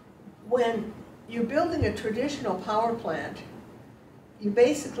when you're building a traditional power plant, you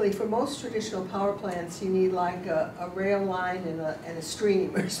basically, for most traditional power plants, you need like a rail line and a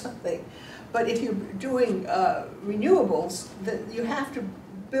stream or something. But if you're doing renewables, you have to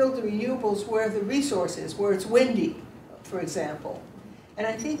build the renewables where the resource is, where it's windy, for example. And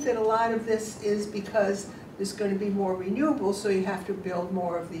I think that a lot of this is because there's going to be more renewables, so you have to build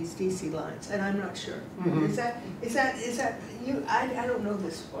more of these DC lines. And I'm not sure. Mm-hmm. Is that you? I don't know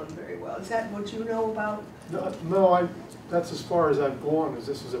this one very well. Is that what you know about? No, that's as far as I've gone, as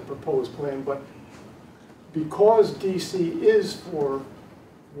this is a proposed plan, but because DC is for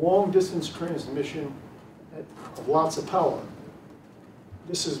long-distance transmission of lots of power,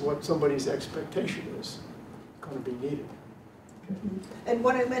 this is what somebody's expectation is going to be needed. And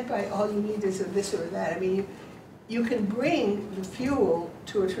what I meant by all you need is a this or that, I mean, you can bring the fuel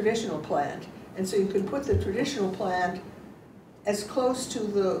to a traditional plant, and so you can put the traditional plant as close to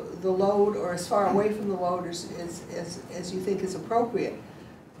the load or as far away from the load as you think is appropriate.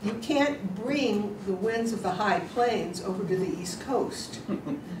 You can't bring the winds of the high plains over to the East Coast.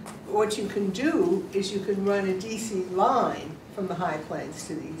 What you can do is you can run a DC line from the high plains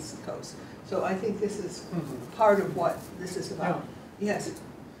to the East Coast. So I think this is part of what this is about. Yeah. Yes?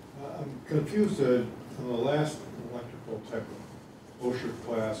 I'm confused from the last electrical type of OSHA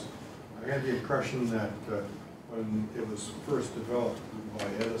class. I had the impression that when it was first developed by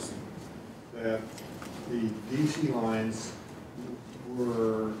Edison, that the DC lines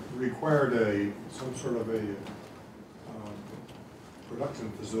required some sort of a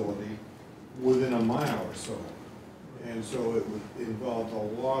production facility within a mile or so. And so it involved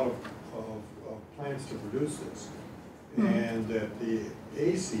a lot of plants to produce this. And that the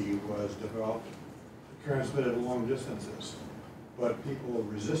AC was developed to transmit at long distances. But people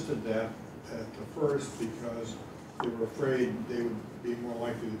resisted that at the first because they were afraid they would be more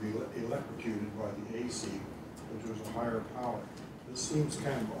likely to be electrocuted by the AC, which was a higher power. This seems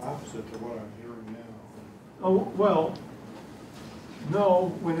kind of opposite to what I'm hearing now. Oh, well,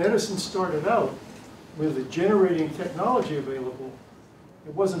 no, when Edison started out with the generating technology available,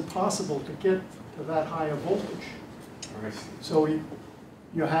 it wasn't possible to get to that high a voltage. So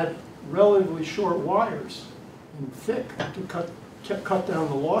you had relatively short wires and thick to cut down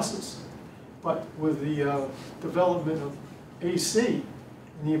the losses. But with the development of AC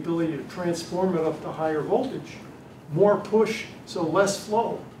and the ability to transform it up to higher voltage, more push, so less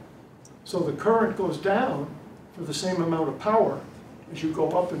flow. So the current goes down for the same amount of power as you go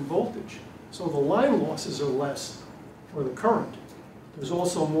up in voltage. So the line losses are less for the current. There's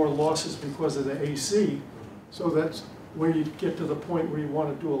also more losses because of the AC. So that's where you get to the point where you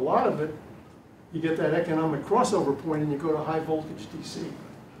want to do a lot of it. You get that economic crossover point and you go to high voltage DC.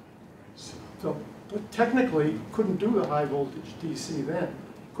 So, but technically, couldn't do the high voltage DC then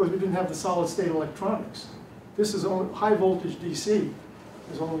because we didn't have the solid state electronics. This is only, high voltage DC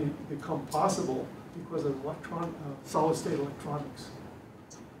has only become possible because of solid state electronics.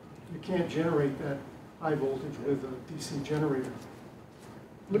 You can't generate that high voltage with a DC generator.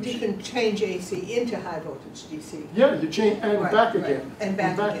 But you can change AC into high voltage DC. Yeah, you change, and Right, back right. again. And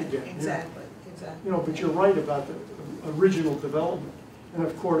back again, yeah. exactly, exactly. You know, but you're right about the original development. And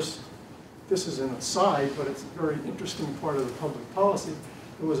of course, this is an aside, but it's a very interesting part of the public policy.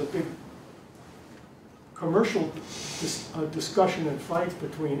 There was a big commercial discussion and fight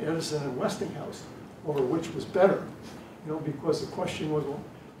between Edison and Westinghouse over which was better. You know, because the question was, well,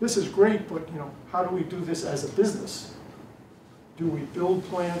 this is great, but you know, how do we do this as a business? Do we build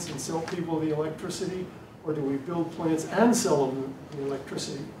plants and sell people the electricity, or do we build plants and sell them the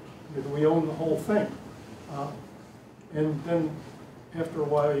electricity? Do we own the whole thing? And then after a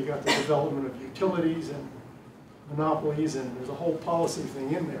while, you got the development of utilities and monopolies, and there's a whole policy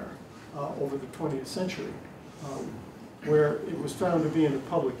thing in there over the 20th century, where it was found to be in the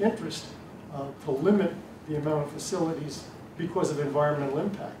public interest to limit the amount of facilities because of environmental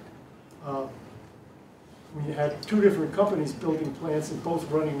impact. When you had two different companies building plants and both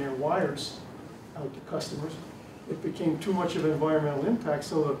running their wires out to customers, it became too much of an environmental impact,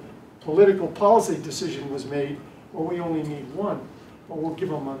 so the political policy decision was made, well, we only need one, but we'll give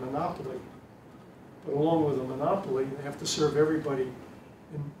them a monopoly. But along with a monopoly, they have to serve everybody,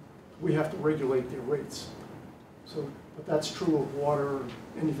 and we have to regulate their rates. So, but that's true of water and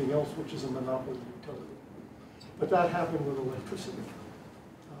anything else which is a monopoly utility. But that happened with electricity.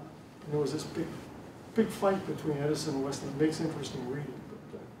 And there was this big fight between Edison and Westinghouse. It makes interesting reading.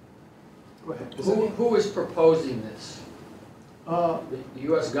 But, go ahead. Who is proposing this? The The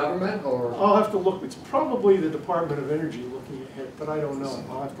U.S. government or? I'll have to look. It's probably the Department of Energy looking ahead, but I don't know.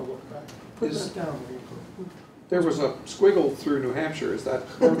 I'll have to look back. Put that down. There was a squiggle through New Hampshire. Is that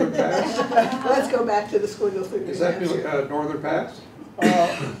Northern Pass? Let's go back to the squiggle through. Is that Northern Pass?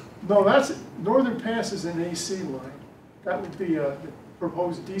 No, that's Northern Pass is an AC line. That would be the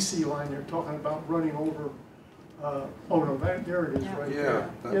proposed DC line they're talking about running over. Oh no, there it is right Yeah.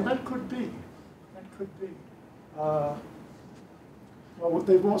 there. Yeah, that could be. That could be. Well,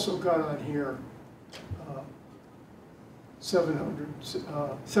 they've also got on here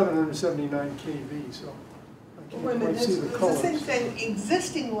 779 kV, so I can't Wait a minute, quite see the there's colors. a thing saying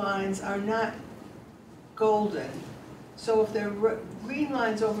existing lines are not golden. So if they're green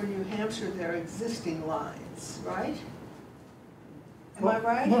lines over New Hampshire, they're existing lines, right? Am I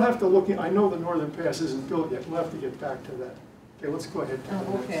right? We'll have to look, I know the Northern Pass isn't built yet, we'll have to get back to that. Okay, let's go ahead. to the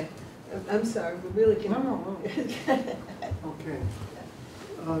Oh, next. okay. I'm sorry, we really can. No. Okay.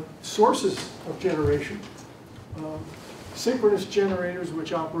 Sources of generation. Synchronous generators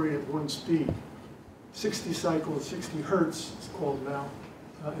which operate at one speed. 60 cycles, 60 hertz it's called now,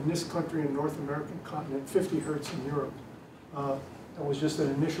 in this country in North American continent, 50 hertz in Europe. That was just an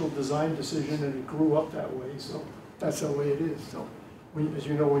initial design decision and it grew up that way, so that's the way it is. So, as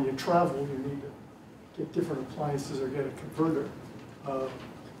you know, when you travel, you need to get different appliances or get a converter.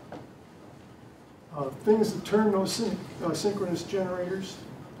 Things that turn those synchronous generators,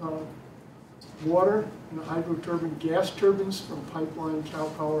 water in a hydro turbine, gas turbines from pipeline, cow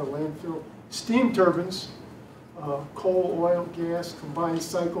power, landfill, steam turbines, coal, oil, gas, combined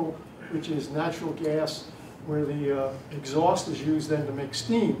cycle, which is natural gas where the exhaust is used then to make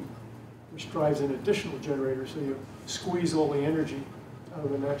steam, which drives an additional generator, so you squeeze all the energy out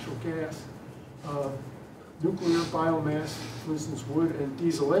of the natural gas. Nuclear, biomass, for instance, wood and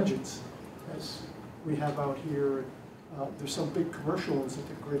diesel engines, as we have out here. There's some big commercial ones that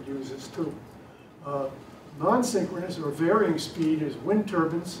the grid uses too. Non-synchronous or varying speed is wind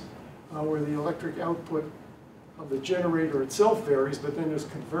turbines, where the electric output of the generator itself varies, but then there's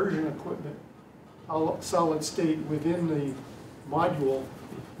conversion equipment, solid state within the module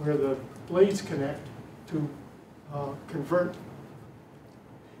where the blades connect to convert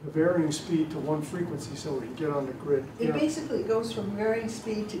the varying speed to one frequency so we can get on the grid. It basically goes from varying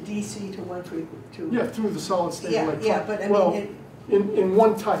speed to DC to one frequency to. Yeah, through the solid state Yeah, electronic. yeah, but I mean, Well, it, in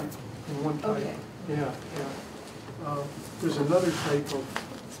one type, in one type. Okay. Yeah, yeah. There's another type of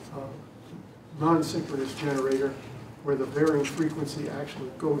non-synchronous generator where the varying frequency actually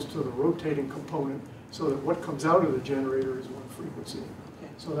goes to the rotating component so that what comes out of the generator is one frequency.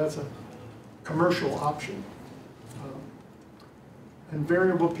 Okay. So that's a commercial option. And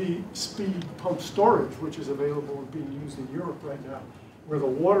variable speed pump storage, which is available and being used in Europe right now, where the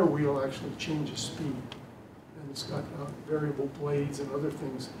water wheel actually changes speed. And it's got variable blades and other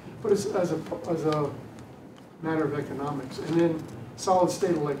things, but it's as a matter of economics. And then solid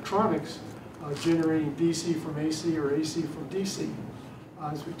state electronics, generating DC from AC or AC from DC.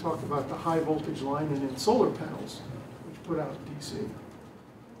 As we talked about the high voltage line and then solar panels, which put out DC.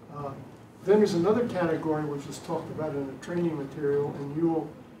 Then there's another category which was talked about in the training material, and you will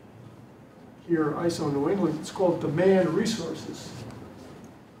hear ISO New England, it's called demand resources.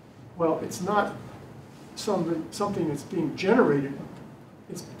 Well, it's not something that's being generated,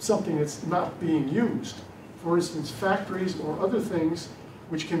 it's something that's not being used. For instance, factories or other things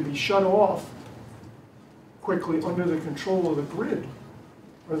which can be shut off quickly under the control of the grid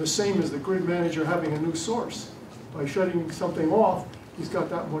are the same as the grid manager having a new source. By shutting something off, he's got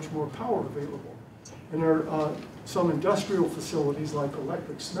that much more power available. And there are some industrial facilities like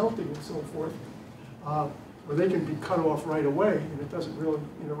electric smelting and so forth, where they can be cut off right away, and it doesn't really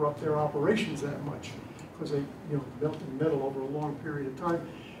interrupt their operations that much because they melting metal over a long period of time.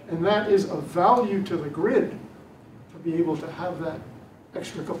 And that is of value to the grid to be able to have that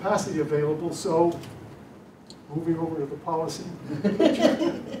extra capacity available. So moving over to the policy,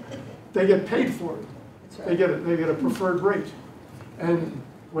 they get paid for it. They get a preferred rate. And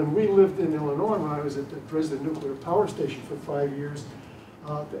when we lived in Illinois, when I was at the Dresden Nuclear Power Station for 5 years,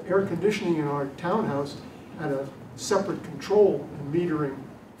 the air conditioning in our townhouse had a separate control and metering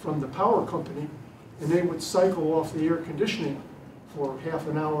from the power company, and they would cycle off the air conditioning for half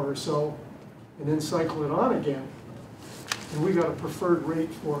an hour or so, and then cycle it on again. And we got a preferred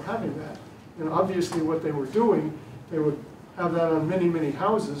rate for having that. And obviously what they were doing, they would have that on many, many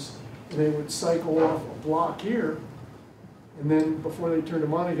houses, and they would cycle off a block here, and then before they turned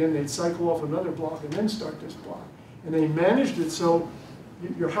them on again, they'd cycle off another block and then start this block. And they managed it so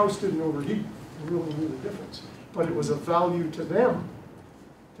your house didn't overheat. You really knew the difference. But it was a value to them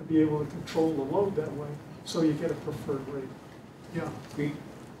to be able to control the load that way, so you get a preferred rate. Yeah.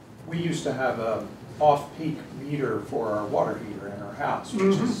 We used to have a off-peak meter for our water heater in our house,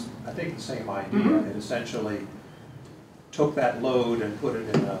 which is, I think, the same idea. It essentially took that load and put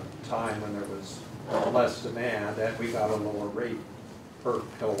it in a time when there was less demand, and we got a lower rate per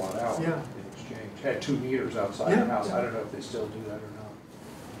kilowatt hour in exchange. Had 2 meters outside the house. I don't know if they still do that or not.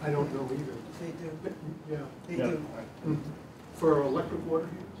 I don't know either. they do, Yeah. they do. For electric water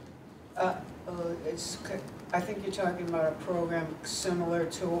heaters? I think you're talking about a program similar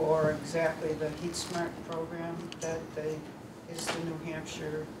to or exactly the Heat Smart program that is the New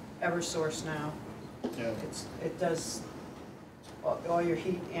Hampshire Eversource now. Yeah. It does, all your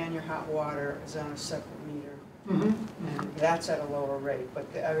heat and your hot water is on a separate meter. And that's at a lower rate, but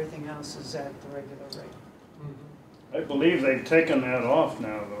everything else is at the regular rate. I believe they've taken that off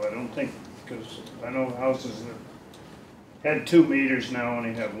now, though. I don't think, because I know houses that had 2 meters now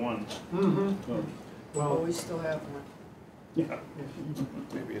only have 1. So, Well, we still have one. yeah.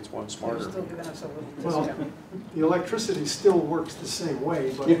 Maybe it's one They're smarter. still giving us a little Well, discount. the electricity still works the same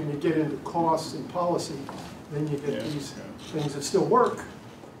way, but when you get into costs and policy, then you get these things that still work,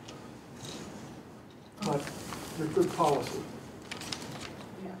 but they're good policy.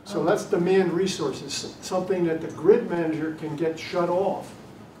 So that's demand resources, something that the grid manager can get shut off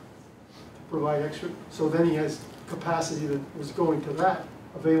to provide extra, so then he has capacity that was going to that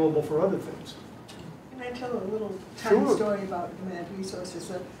available for other things. Can I tell a little tiny Sure. story about demand resources?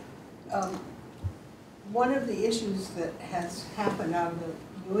 One of the issues that has happened out of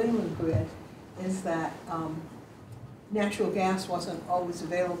the New England grid is that natural gas wasn't always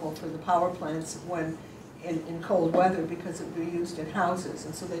available for the power plants when in cold weather because it would be used in houses,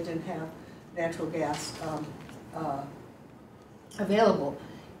 and so they didn't have natural gas available.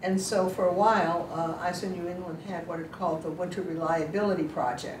 And so for a while, ISO New England had what it called the winter reliability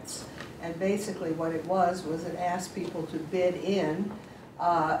projects. And basically what it was it asked people to bid in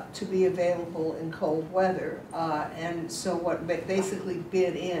to be available in cold weather. And so what basically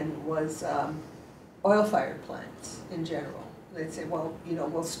bid in was oil-fired plants in general. They'd say, well, you know,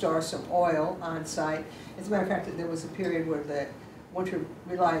 we'll store some oil on site. As a matter of fact, there was a period where the winter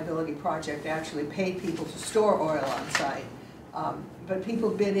reliability project actually paid people to store oil on site. But people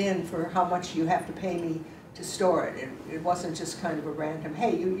bid in for how much you have to pay me to store it. It wasn't just kind of a random,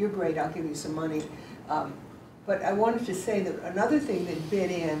 hey, you're great, I'll give you some money. But I wanted to say that another thing that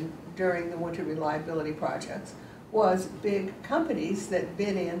bid in during the winter reliability projects was big companies that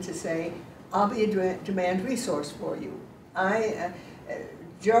bid in to say, I'll be a demand resource for you.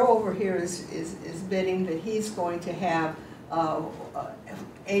 Joe over here is bidding that he's going to have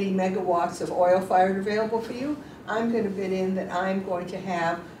 80 megawatts of oil fired available for you. I'm going to bid in that I'm going to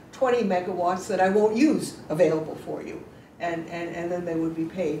have 20 megawatts that I won't use available for you. And then they would be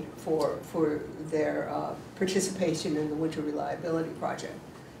paid for their participation in the winter reliability project.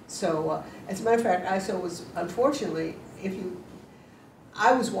 So as a matter of fact, ISO was, unfortunately,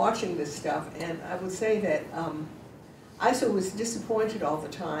 I was watching this stuff, and I would say that ISO was disappointed all the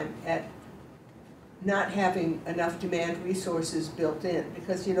time at not having enough demand resources built in,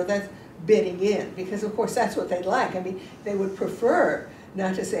 because, you know, that's bidding in, because of course that's what they'd like. I mean, they would prefer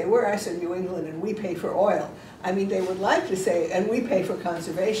not to say, we're ISO New England and we pay for oil. I mean, they would like to say, and we pay for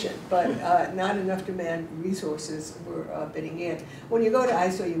conservation, but not enough demand resources were bidding in. When you go to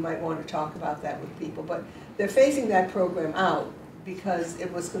ISO, you might want to talk about that with people, but they're phasing that program out because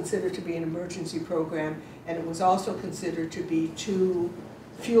it was considered to be an emergency program, and it was also considered to be too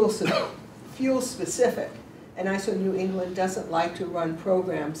fuel specific. And ISO New England doesn't like to run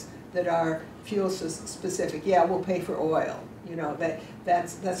programs that are fuel specific. Yeah, we'll pay for oil. You know,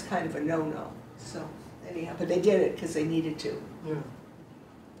 that's kind of a no-no. So anyhow, but they did it because they needed to. Yeah.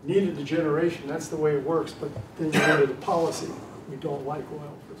 Needed the generation, that's the way it works, but then you go to the policy. We don't like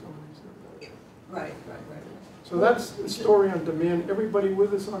oil for some reason. Right. So that's the story on demand. Everybody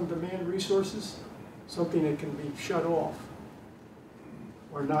with us on demand resources, something that can be shut off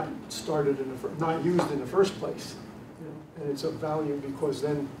or not started not used in the first place. You know, and it's of value because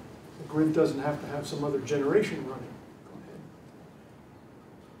then the grid doesn't have to have some other generation running. Go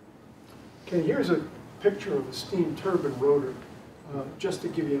ahead. Okay, here's a picture of a steam turbine rotor, just to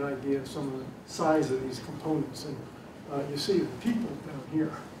give you an idea of some of the size of these components. And you see the people down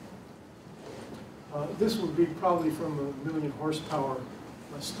here. This would be probably from a 1,000,000 horsepower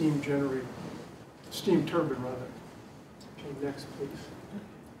steam generator, steam turbine rather. Okay, next please.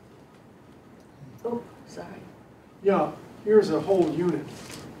 Oh, sorry. Yeah, here's a whole unit.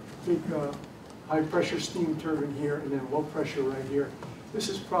 Big high pressure steam turbine here and then low pressure right here. This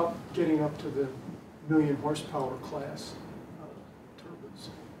is probably getting up to the 1,000,000 horsepower class turbines.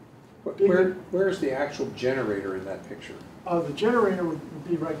 Where's the actual generator in that picture? The generator would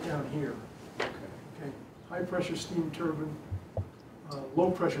be right down here. Okay. Okay, high pressure steam turbine,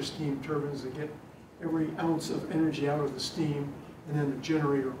 low pressure steam turbines that get every ounce of energy out of the steam, and then the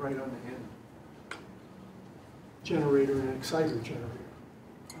generator right on the end. Generator and an exciter generator.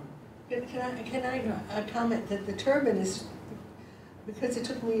 Can I comment that the turbine is, because it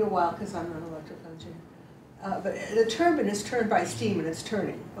took me a while because I'm not an electrical engineer, but the turbine is turned by steam and it's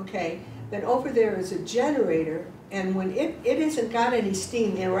turning, okay? Then over there is a generator, and when it isn't got any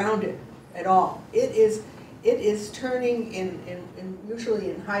steam around it at all. It is turning usually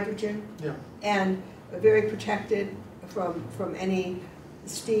in hydrogen, Yeah. and very protected from any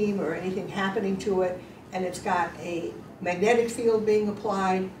steam or anything happening to it, and it's got a magnetic field being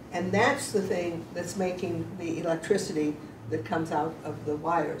applied, and that's the thing that's making the electricity that comes out of the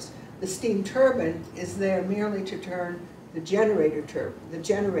wires. The steam turbine is there merely to turn the generator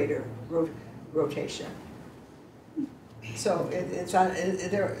rotation. So it's on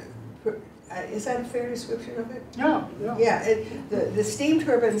there. Is that a fair description of it? Yeah. Yeah, the steam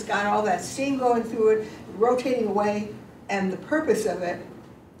turbine's got all that steam going through it, rotating away, and the purpose of it,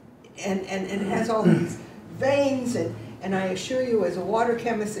 and it has all these veins, and I assure you as a water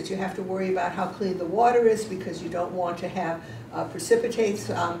chemist that you have to worry about how clean the water is, because you don't want to have precipitates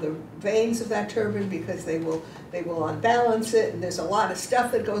on the veins of that turbine, because they will unbalance it, and there's a lot of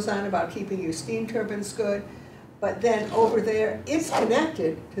stuff that goes on about keeping your steam turbines good. But then over there, it's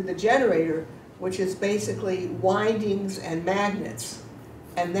connected to the generator, which is basically windings and magnets,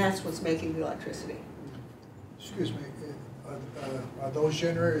 and that's what's making the electricity. Excuse me, are those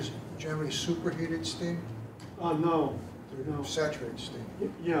generators generally superheated steam? No, no. Saturated steam?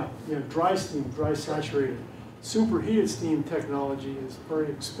 Yeah, dry steam, dry saturated. Superheated steam technology is very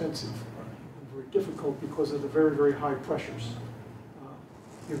expensive and very difficult because of the very, very high pressures.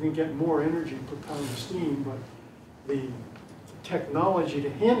 You can get more energy per pound of steam, but the technology to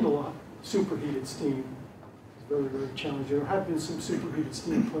handle superheated steam is very, very challenging. There have been some superheated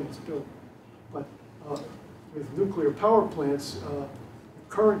steam plants built, but with nuclear power plants, the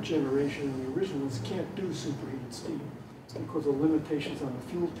current generation and the originals can't do superheated steam because of limitations on the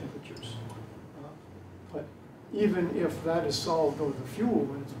fuel temperatures. But even if that is solved over the fuel,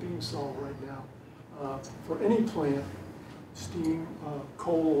 and it's being solved right now, for any plant, steam,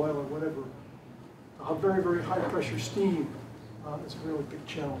 coal, oil, or whatever, very, very high pressure steam is a really big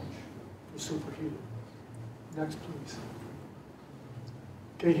challenge for superheated. Next, please.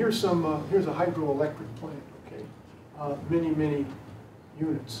 Okay, here's a hydroelectric plant, okay? Many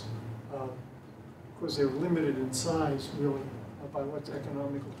units. Of course, they're limited in size, really, by what's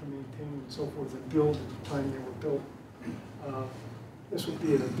economical to maintain and so forth and build at the time they were built. This would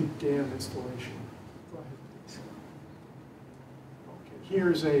be a big dam installation. Go ahead, please. Okay,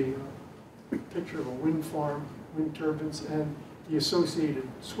 here's a picture of a wind farm, wind turbines, and the associated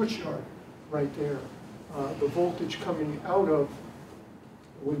switchyard right there. The voltage coming out of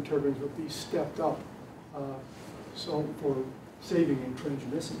the wind turbines would be stepped up, so for saving in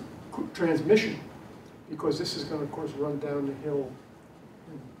transmission, because this is going to, of course, run down the hill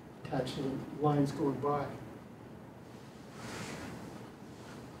and attach to the lines going by.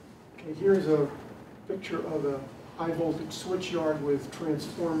 Okay, here's a picture of a high voltage switchyard with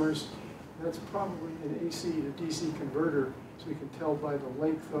transformers. That's probably an AC to DC converter, so you can tell by the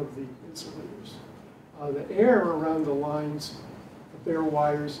length of the insulators. The air around the lines, the bare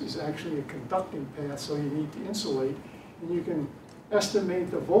wires, is actually a conducting path, so you need to insulate. And you can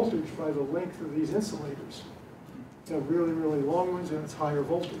estimate the voltage by the length of these insulators. You have really, really long ones, and it's higher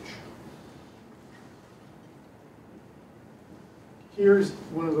voltage. Here's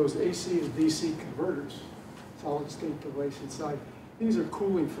one of those AC to DC converters, solid state device inside. These are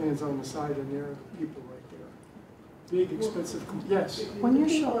cooling fans on the side, and there are the people right there. Big, expensive, yes. When you're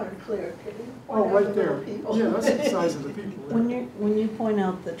People showing, aren't clear. Can you Oh, point out right the there. little people? Yeah, that's the size of the people there. when you point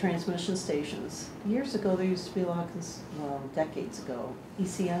out the transmission stations, years ago, there used to be a lot of, well, decades ago,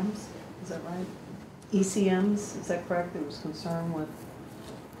 ECMs, is that right? ECMs, is that correct? There was concern with.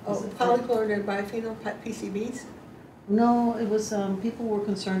 Oh, polychlorinated biphenyl, PCBs? No, it was, people were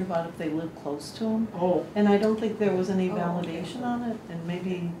concerned about if they lived close to them. Oh, And I don't think there was any Oh, validation okay. on it, and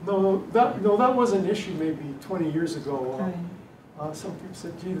maybe, no, that was an issue maybe 20 years ago. okay. Some people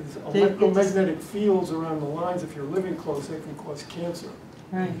said, gee, there's They- electromagnetic fields around the lines. If you're living close, they can cause cancer.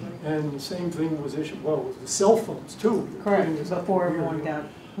 Right, And the same thing was issued, well, with the cell phones too. You're correct, putting this up before here, everyone you know. got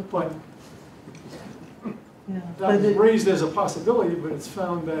hooked But on. Yeah, that but was it, raised as a possibility, but it's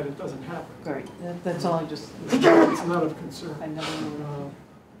found that it doesn't happen. great, that's all I just, It's not of concern. I never knew.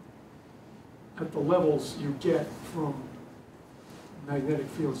 At the levels you get from magnetic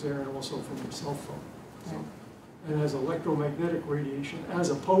fields there and also from your cell phone. So, and as electromagnetic radiation, as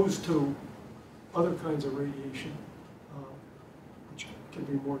opposed to other kinds of radiation, which can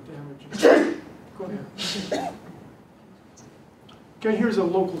be more damaging. Go ahead. Okay, here's a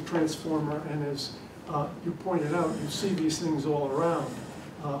local transformer, and as you pointed out, you see these things all around.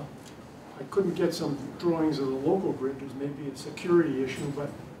 I couldn't get some drawings of the local grid. There's maybe a security issue, but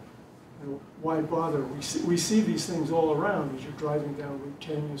you know, why bother? We see these things all around. As you're driving down Route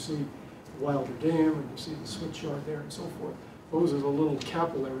 10, you see Wilder Dam, and you see the switchyard there and so forth. Those are the little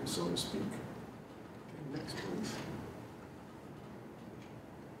capillaries, so to speak. Okay, next please.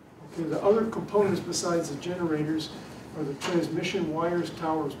 Okay, the other components besides the generators are the transmission wires,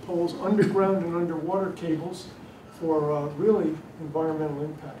 towers, poles, underground and underwater cables for really environmental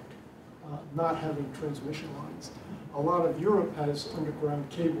impact, not having transmission lines. A lot of Europe has underground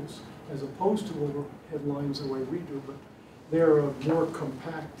cables as opposed to overhead lines the way we do, but they're a more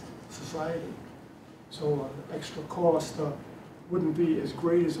compact society. So extra cost wouldn't be as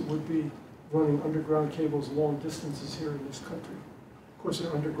great as it would be running underground cables long distances here in this country. Of course,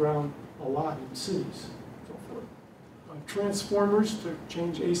 they're underground a lot in cities and so forth. Transformers to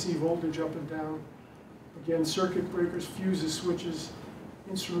change AC voltage up and down. Again, circuit breakers, fuses, switches,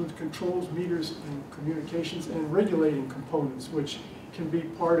 instrument controls, meters, and communications, and regulating components, which can be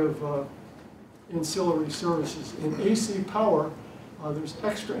part of ancillary services. In AC power, there's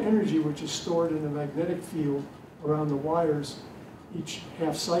extra energy which is stored in a magnetic field around the wires each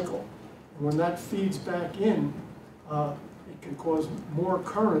half cycle. And when that feeds back in, it can cause more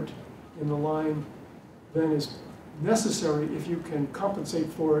current in the line than is necessary if you can compensate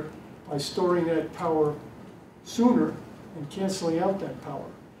for it by storing that power sooner and canceling out that power.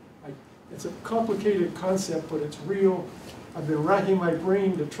 It's a complicated concept, but it's real. I've been racking my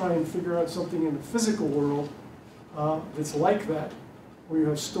brain to try and figure out something in the physical world that's like that, where you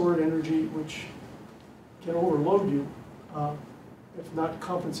have stored energy which can overload you if not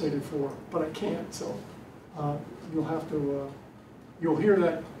compensated for, but I can't, so you'll have to, you'll hear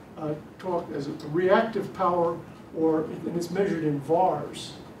that talk as a reactive power, and it's measured in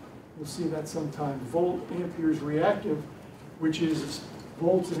VARs. You'll see that sometime. Volt, amperes, reactive, which is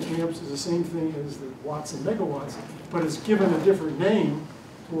volts and amps is the same thing as the watts and megawatts, but it's given a different name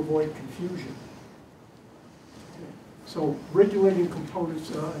to avoid confusion. Okay. So regulating components,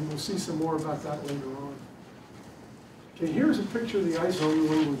 and we'll see some more about that later on. Okay, here's a picture of the ISO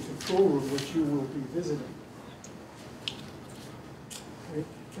New England control room, which you will be visiting. Okay.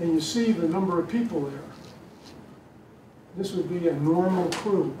 And you see the number of people there. This would be a normal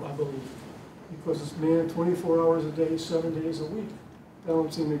crew, I believe, because it's manned 24 hours a day, 7 days a week,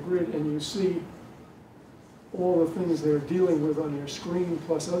 balancing the grid, and you see all the things they're dealing with on your screen,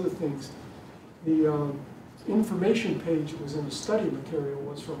 plus other things. The information page that was in the study material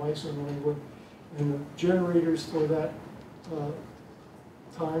was from ISO New England, and the generators for that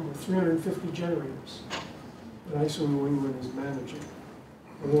time were 350 generators that ISO New England is managing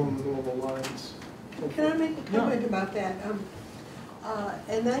along with all the lines. Can I make a comment about that?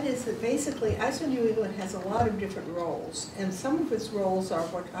 And that is that basically ISO New England has a lot of different roles, and some of its roles are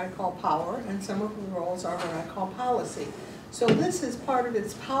what I call power, and some of the roles are what I call policy. So this is part of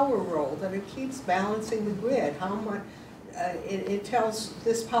its power role, that it keeps balancing the grid. How much it tells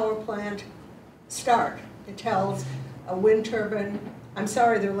this power plant start. It tells a wind turbine, I'm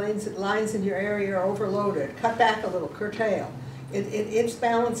sorry, the lines in your area are overloaded. Cut back a little, curtail. It's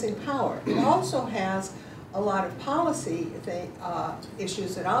balancing power. It also has a lot of policy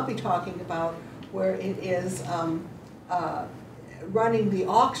issues that I'll be talking about, where it is running the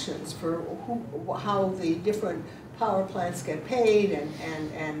auctions for how the different power plants get paid,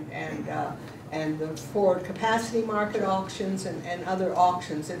 and the forward capacity market auctions and other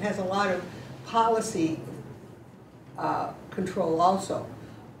auctions. It has a lot of policy control also.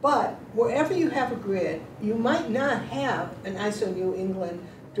 But wherever you have a grid, you might not have an ISO New England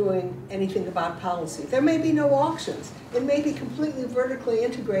doing anything about policy. There may be no auctions. It may be completely vertically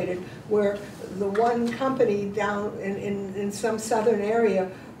integrated, where the one company down in some southern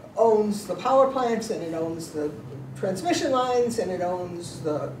area owns the power plants, and it owns the transmission lines, and it owns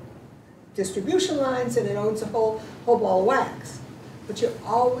the distribution lines, and it owns a whole ball of wax. But you're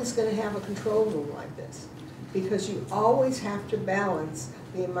always going to have a control room like this, because you always have to balance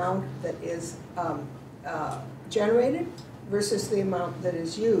the amount that is generated versus the amount that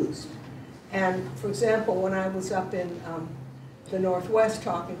is used. And for example, when I was up in the Northwest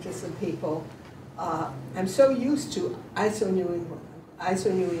talking to some people, I'm so used to ISO New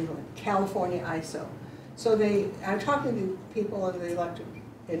England, California ISO. So I'm talking to people in the electric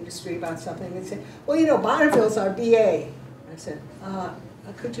industry about something, and they say, well, you know, Bonneville's our BA. I said,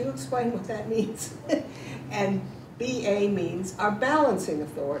 could you explain what that means? And BA means our balancing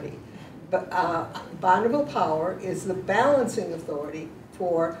authority. But Bonneville Power is the balancing authority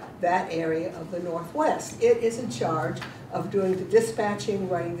for that area of the Northwest. It is in charge of doing the dispatching,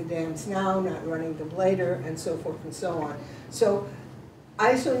 running the dams now, not running them later, and so forth and so on. So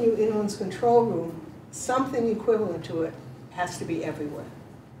ISO New England's control room, something equivalent to it, has to be everywhere.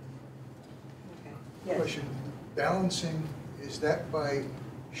 Okay. Yes. Question, balancing, is that by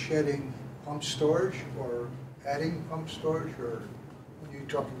shedding pump storage or adding pump storage, or when you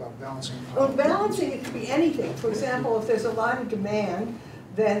talk about balancing power? Well, balancing, it could be anything. For example, if there's a lot of demand,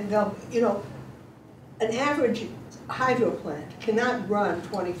 then they'll, you know, an average hydro plant cannot run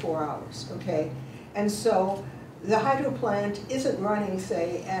 24 hours, okay? And so the hydro plant isn't running,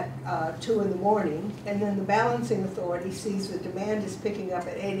 say, at 2 in the morning, and then the balancing authority sees the demand is picking up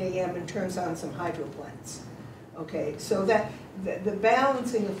at 8 a.m. and turns on some hydro plants. Okay, so that the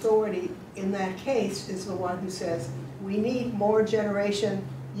balancing authority in that case is the one who says, we need more generation,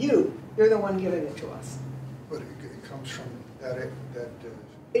 you're the one giving it to us. But it comes from that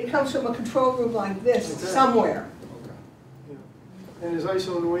It comes from a control room like this, Exactly. somewhere. okay. Yeah. And as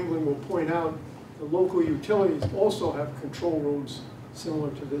ISO New England will point out, the local utilities also have control rooms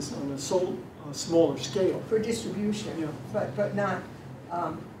similar to this on a smaller scale. For distribution, Yeah. but not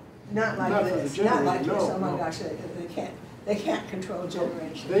like Not for the this, not like generator, this, no, oh my no. gosh, they can't control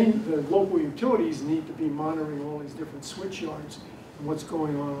generation. The local utilities need to be monitoring all these different switch yards and what's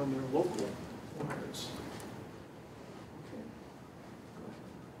going on their local wires.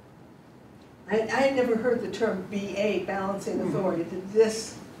 I had never heard the term BA, balancing authority. Did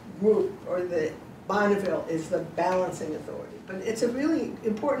this group or the Bonneville is the balancing authority. But it's a really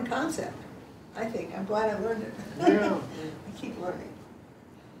important concept, I think. I'm glad I learned it. Yeah. I keep learning.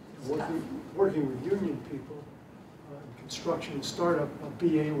 Working with union people in construction and startup,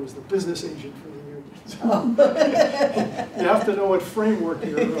 BA was the business agent for the unions. You have to know what framework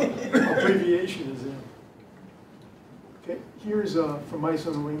your abbreviation is in. Okay, here's from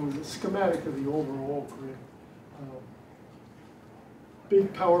ISO New England a schematic of the overall grid.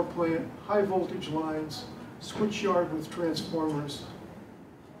 Big power plant, high voltage lines, switch yard with transformers,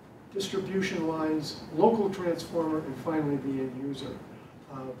 distribution lines, local transformer, and finally the end user.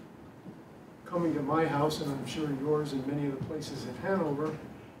 Coming to my house, and I'm sure yours and many of the places in Hanover,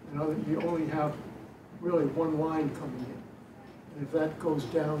 you only have really one line coming in. And if that goes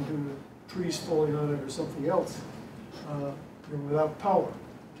down due to trees falling on it or something else, you're without power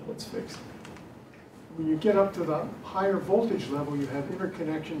until it's fixed. When you get up to the higher voltage level, you have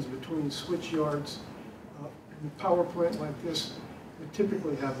interconnections between switch yards. In a power plant like this, you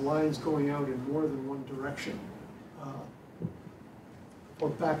typically have lines going out in more than one direction for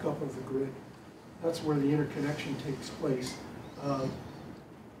backup of the grid. That's where the interconnection takes place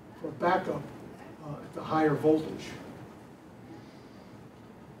for backup at the higher voltage.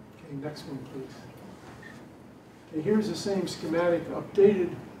 Okay, next one, please. Okay, here's the same schematic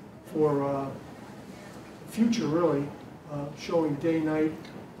updated for future, really, showing day-night,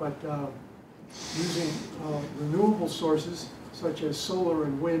 but using renewable sources such as solar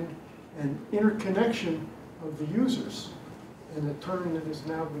and wind and interconnection of the users. And the term that has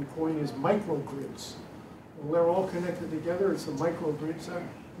now been coined is microgrids. Well, they're all connected together. It's a microgrid. So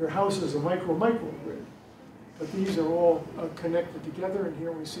your house is a microgrid. But these are all connected together. And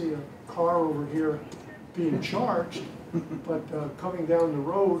here we see a car over here being charged, but coming down the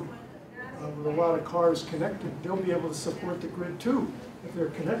road with a lot of cars connected, they'll be able to support the grid too if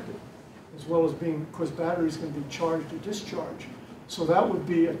they're connected, as well as being, because batteries can be charged or discharged. So that would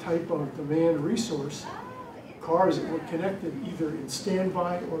be a type of demand resource. Cars that were connected either in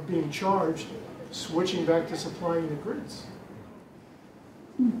standby or being charged, switching back to supplying the grids.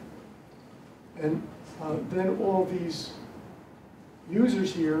 And then all these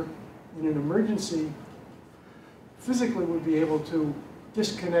users here in an emergency physically would be able to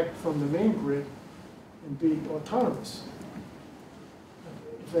disconnect from the main grid and be autonomous.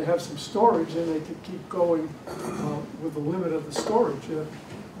 If they have some storage, then they could keep going with the limit of the storage.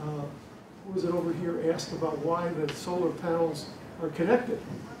 Who was it over here asked about why the solar panels are connected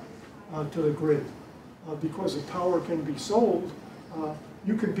to the grid? Because the power can be sold.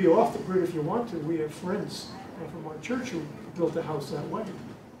 You can be off the grid if you want to. We have friends from our church who built a house that way,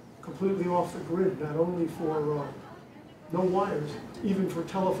 completely off the grid, not only for no wires, even for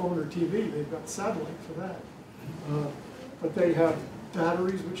telephone or TV. They've got satellite for that. But they have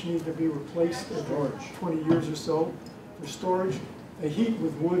batteries which need to be replaced every 20 years or so. For storage, they heat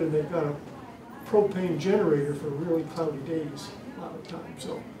with wood, and they've got a propane generator for really cloudy days a lot of times.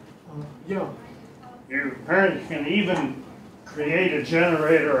 So, yeah. You apparently can even create a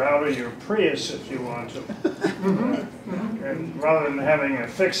generator out of your Prius if you want to. And rather than having a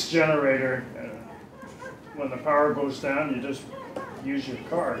fixed generator, when the power goes down, you just use your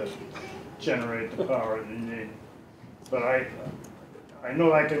car to generate the power that you need. But I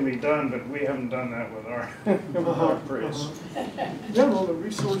know that can be done, but we haven't done that with our Prius. Yeah, well, the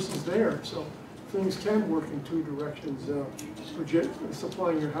resource is there, so things can work in two directions, for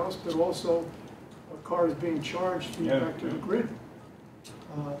supplying your house, but also cars being charged feed back to the grid.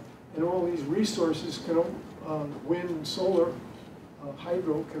 And all these resources can, wind, solar,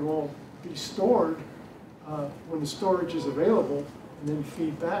 hydro, can all be stored when the storage is available and then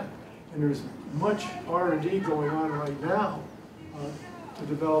feed back. And there's much R&D going on right now to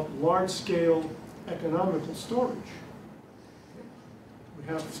develop large-scale economical storage. We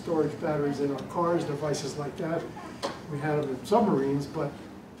have storage batteries in our cars, devices like that. We have them in submarines, but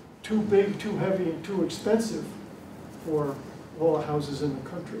too big, too heavy, and too expensive for all the houses in the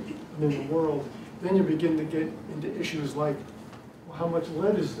country and in the world. Then you begin to get into issues like, well, how much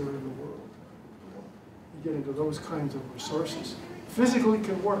lead is there in the world? You get into those kinds of resources. Physically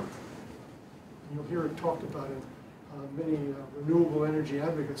can work. You'll hear it talked about in many renewable energy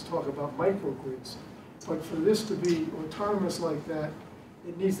advocates talk about microgrids. But for this to be autonomous like that,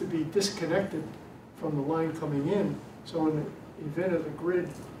 it needs to be disconnected from the line coming in. So in the event of the grid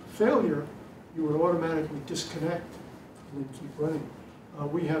failure, you would automatically disconnect and then keep running.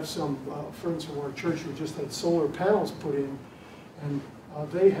 We have some friends from our church who just had solar panels put in, and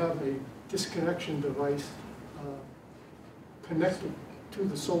they have a disconnection device connected to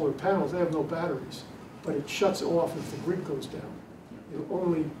the solar panels. They have no batteries, but it shuts off if the grid goes down. It'll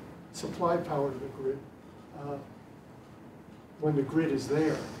only supply power to the grid when the grid is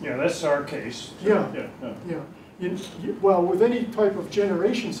there. Yeah, that's our case. Yeah. Yeah. Yeah. Well, with any type of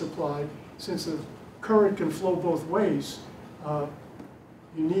generation supply, since the current can flow both ways,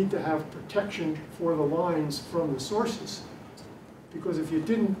 you need to have protection for the lines from the sources. Because if you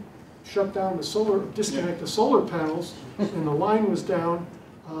didn't shut down the solar, disconnect the solar panels, and the line was down,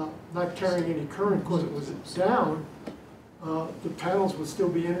 not carrying any current because it was down, the panels would still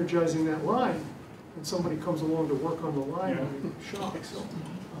be energizing that line. And somebody comes along to work on the line and they shock. So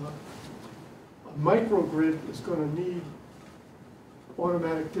a microgrid is going to need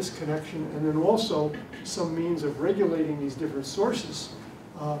automatic disconnection and then also some means of regulating these different sources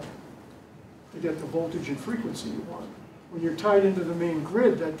to get the voltage and frequency you want. When you're tied into the main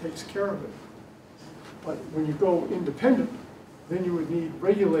grid, that takes care of it. But when you go independent, then you would need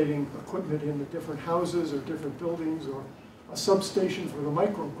regulating equipment in the different houses or different buildings or a substation for the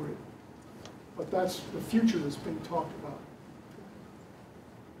microgrid. But that's the future that's being talked about.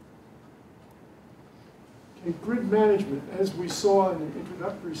 Okay, grid management, as we saw in the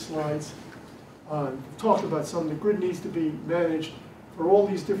introductory slides, talked about some, the grid needs to be managed for all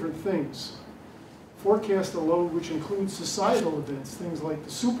these different things. Forecast a load which includes societal events, things like the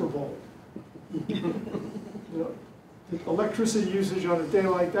Super Bowl. You know, the electricity usage on a day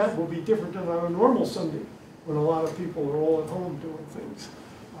like that will be different than on a normal Sunday when a lot of people are all at home doing things.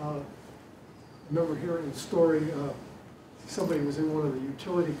 I remember hearing a story, somebody was in one of the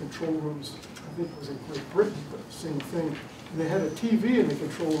utility control rooms, I think it was in Great Britain, but same thing. And they had a TV in the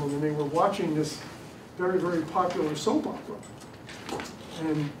control room and they were watching this very, very popular soap opera.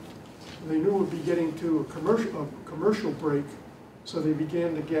 And they knew it would be getting to a commercial break, so they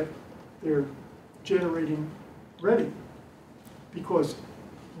began to get their generating ready. Because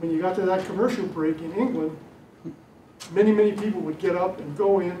when you got to that commercial break in England, many, many people would get up and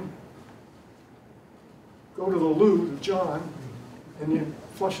go to the loo, the John, and then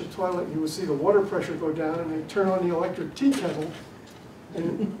flush the toilet, and you would see the water pressure go down, and they'd turn on the electric tea kettle,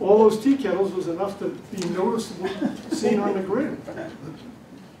 and all those tea kettles was enough to be noticeable, seen on the grid.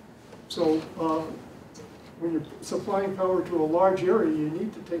 So when you're supplying power to a large area, you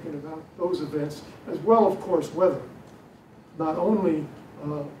need to take into account those events, as well, of course, weather. Not only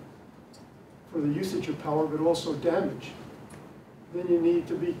for the usage of power, but also damage. Then you need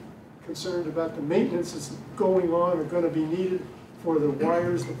to be concerned about the maintenance that's going on or going to be needed for the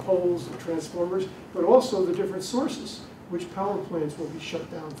wires, the poles, the transformers, but also the different sources, which power plants will be shut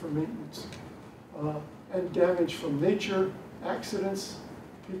down for maintenance. And damage from nature, accidents,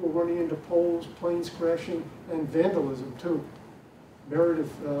 people running into poles, planes crashing, and vandalism too.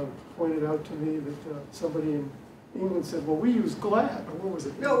 Meredith pointed out to me that somebody in England said, well, we use glass. Or what was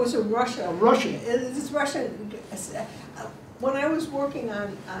it? No, it was in Russia. Russian. It's Russian. When I was working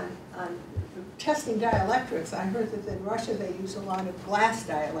on testing dielectrics, I heard that in Russia they use a lot of glass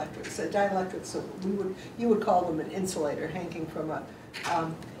dielectrics. Dielectrics, so you would call them an insulator hanging from a.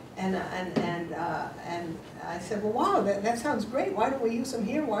 And I said, well, wow, that sounds great. Why don't we use them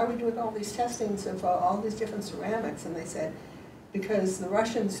here? Why are we doing all these testings of all these different ceramics? And they said, because the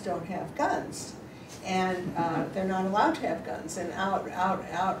Russians don't have guns, and they're not allowed to have guns. And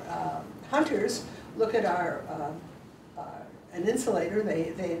hunters look at an insulator.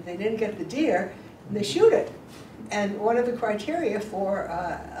 They didn't get the deer, and they shoot it. And one of the criteria for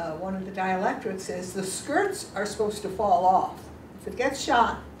one of the dielectrics is the skirts are supposed to fall off. If it gets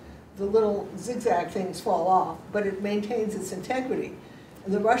shot, the little zigzag things fall off, but it maintains its integrity.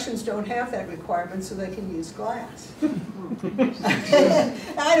 And the Russians don't have that requirement, so they can use glass.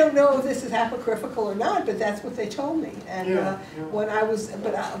 I don't know if this is apocryphal or not, but that's what they told me. And what I was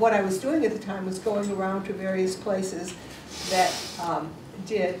doing at the time was going around to various places that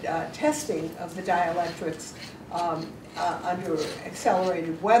did testing of the dielectrics under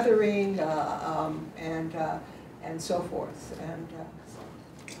accelerated weathering and so forth. And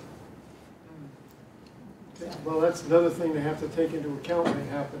well, that's another thing they have to take into account when it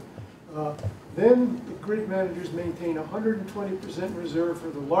happens. Then the grid managers maintain 120% reserve for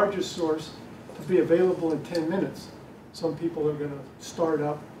the largest source to be available in 10 minutes. Some people are going to start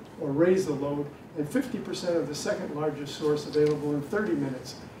up or raise the load, and 50% of the second largest source available in 30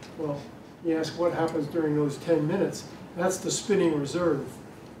 minutes. Well, you ask what happens during those 10 minutes. That's the spinning reserve.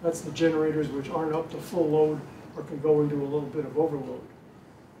 That's the generators which aren't up to full load or can go into a little bit of overload.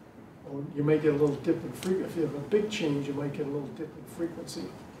 Or you may get a little dip in frequency. If you have a big change, you might get a little dip in frequency,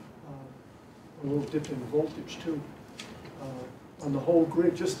 a little dip in voltage too. On the whole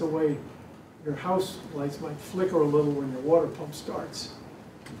grid, just the way your house lights might flicker a little when your water pump starts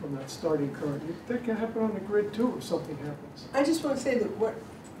from that starting current. That can happen on the grid too if something happens. I just want to say that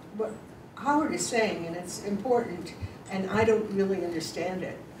what Howard is saying, and it's important, and I don't really understand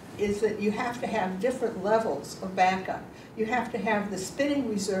it, is that you have to have different levels of backup. You have to have the spinning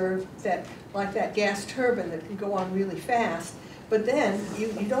reserve that, like that gas turbine that can go on really fast, but then you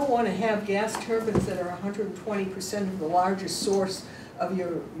don't want to have gas turbines that are 120% of the largest source of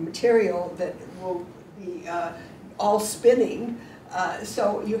your material that will be all spinning.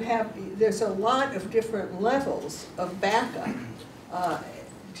 So there's a lot of different levels of backup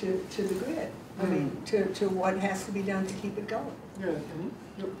to the grid. I mean, to what has to be done to keep it going. Yeah, and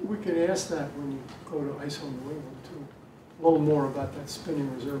we can ask that when you go to ISO New England too, a little more about that spinning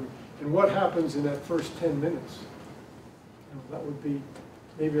reserve and what happens in that first 10 minutes. You know, that would be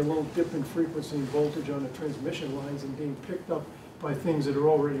maybe a little dip in frequency and voltage on the transmission lines and being picked up by things that are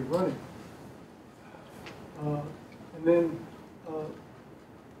already running. And then the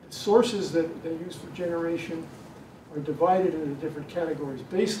sources that they use for generation are divided into different categories.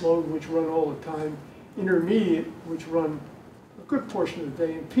 Base load, which run all the time, intermediate, which run a good portion of the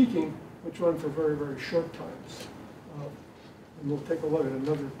day, and peaking, which run for very, very short times. And we'll take a look at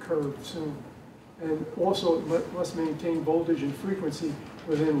another curve soon. And also it must maintain voltage and frequency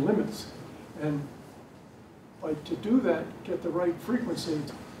within limits. And to do that, get the right frequency,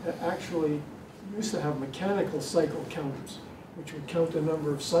 actually used to have mechanical cycle counters, which would count the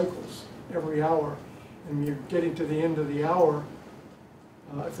number of cycles every hour. And when you're getting to the end of the hour,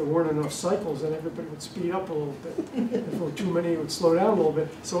 if there weren't enough cycles, then everybody would speed up a little bit. If there were too many, it would slow down a little bit,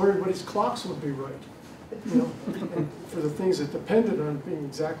 so everybody's clocks would be right. You know, and for the things that depended on being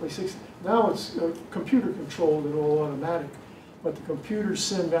exactly 6. Now it's computer controlled and all automatic, but the computers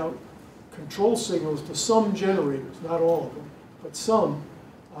send out control signals to some generators, not all of them, but some,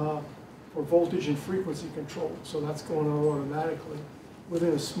 for voltage and frequency control. So that's going on automatically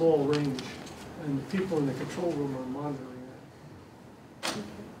within a small range, and the people in the control room are monitoring that.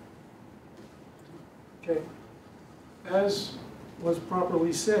 Okay, as was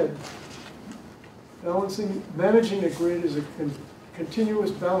properly said, managing a grid is a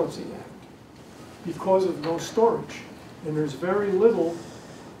continuous balancing act because of no storage, and there's very little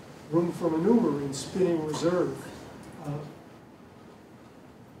room for maneuver in spinning reserve.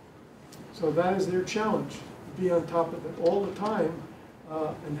 So that is their challenge, to be on top of it all the time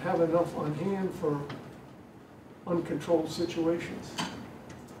and have enough on hand for uncontrolled situations,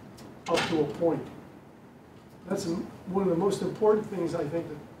 up to a point. That's one of the most important things, I think,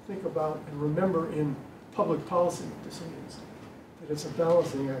 to think about and remember in public policy decisions, that it's a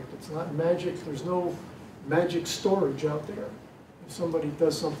balancing act. It's not magic. There's no magic storage out there. If somebody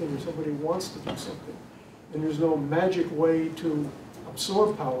does something or somebody wants to do something, and there's no magic way to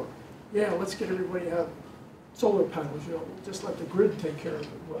absorb power. Yeah, let's get everybody to have solar panels, you know, just let the grid take care of it.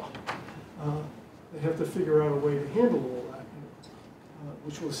 Well, they have to figure out a way to handle all that, you know,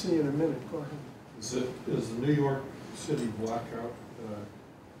 which we'll see in a minute. Go ahead. Is the New York City blackout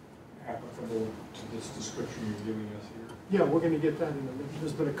applicable to this description you're giving us here? Yeah, we're going to get that in a minute.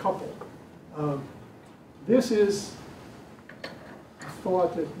 There's been a couple. This is a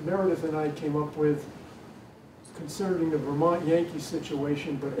thought that Meredith and I came up with concerning the Vermont Yankee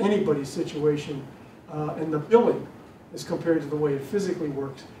situation, but anybody's situation, and the billing as compared to the way it physically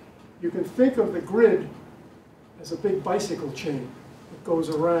works. You can think of the grid as a big bicycle chain that goes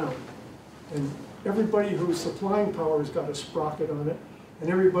around, and everybody who's supplying power has got a sprocket on it, and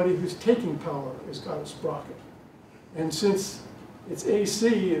everybody who's taking power has got a sprocket. And since it's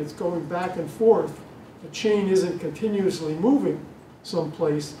AC and it's going back and forth, the chain isn't continuously moving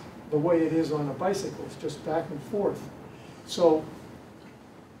someplace the way it is on a bicycle. It's just back and forth. So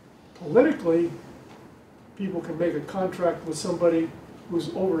politically, people can make a contract with somebody who's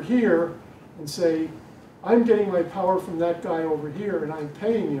over here and say, I'm getting my power from that guy over here and I'm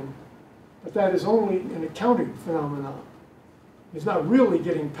paying him, but that is only an accounting phenomenon. He's not really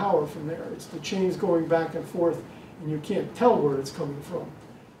getting power from there. It's the chains going back and forth and you can't tell where it's coming from.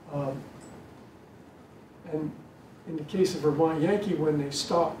 And in the case of Vermont Yankee, when they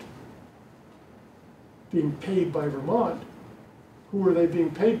stopped being paid by Vermont, who were they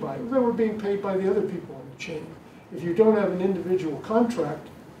being paid by? They were being paid by the other people on the chain. If you don't have an individual contract,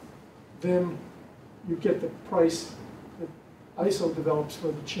 then you get the price that ISO develops for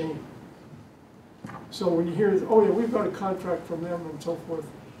the chain. So when you hear, oh yeah, we've got a contract from them and so forth,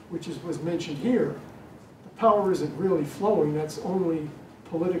 which was mentioned here, the power isn't really flowing, that's only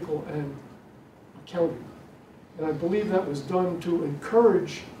political and accounting. And I believe that was done to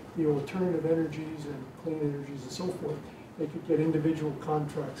encourage the alternative energies and clean energies and so forth. They could get individual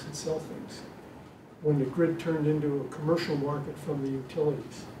contracts and sell things when the grid turned into a commercial market from the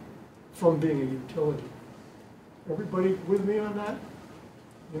utilities, from being a utility. Everybody with me on that?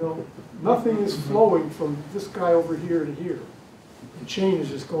 You know, nothing is flowing from this guy over here to here. The chain is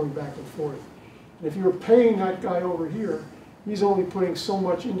just going back and forth. And if you're paying that guy over here, he's only putting so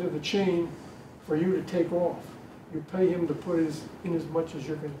much into the chain for you to take off. You pay him to put in as much as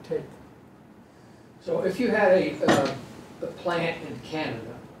you're going to take. So if you had a plant in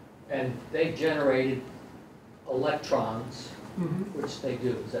Canada and they generated electrons, which they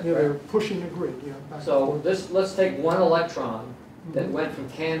do, is that Yeah, they're correct? pushing the grid, yeah. Back and So forth. let's take one electron that went from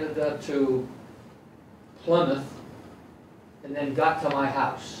Canada to Plymouth and then got to my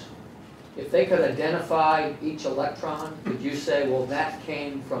house. If they could identify each electron, could you say, well, that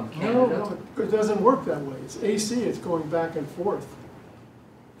came from Canada? No, it doesn't work that way. It's AC, it's going back and forth.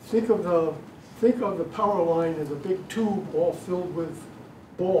 Think of the power line as a big tube all filled with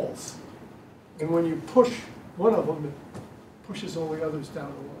balls. And when you push one of them, it pushes all the others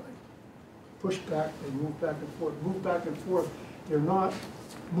down the line. Push back, they move back and forth, move back and forth. They're not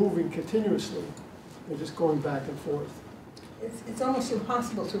moving continuously. They're just going back and forth. It's almost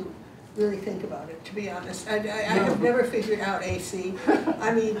impossible to really think about it, to be honest. I have never figured out AC.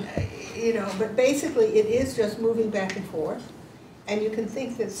 I mean, you know, but basically it is just moving back and forth. And you can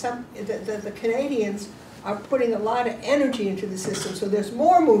think that the Canadians are putting a lot of energy into the system, so there's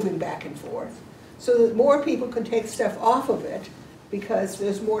more moving back and forth, so that more people can take stuff off of it because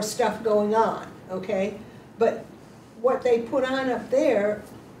there's more stuff going on, okay? But what they put on up there,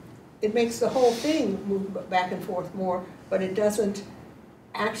 it makes the whole thing move back and forth more, but it doesn't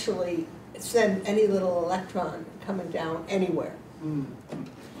actually send any little electron coming down anywhere.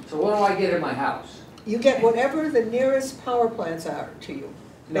 So what do I get in my house? You get whatever the nearest power plants are to you.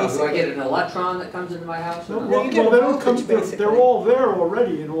 No, do I basically. get an electron that comes into my house? No, Or not? well, you get a they don't voltage, come, basically. they're all there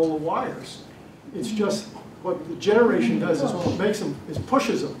already in all the wires. It's just what the generation does is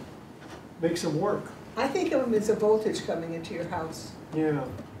pushes them, makes them work. I think of them as a voltage coming into your house. Yeah.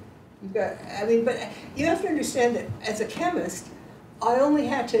 You've got, I mean, but you have to understand that as a chemist, I only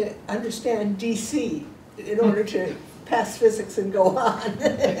had to understand DC in order to pass physics and go on.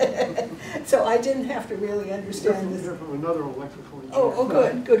 So I didn't have to really understand this. They're from another electrical engineer. Oh,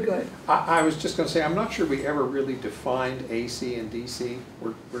 good, good, good. I was just going to say, I'm not sure we ever really defined AC and DC.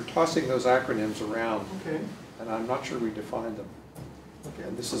 We're tossing those acronyms around, Okay. and I'm not sure we defined them. Okay,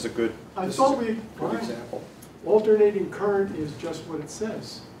 and this is a good, I this is thought a we, good example. alternating current is just what it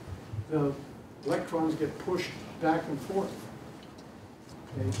says. The electrons get pushed back and forth.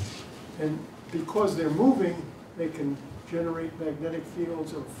 Okay? And because they're moving, they can generate magnetic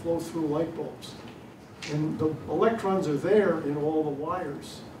fields or flow through light bulbs. And the electrons are there in all the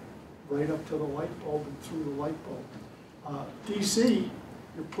wires, right up to the light bulb and through the light bulb. DC,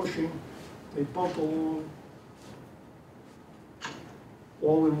 you're pushing, they bump along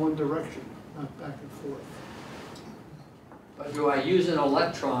all in one direction, not back and forth. But do I use an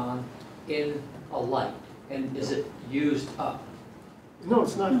electron in a light? And is it used up? No,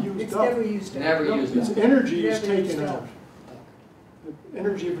 it's not used It's up. never used up. Never used Its up. energy is Never used taken up. out. The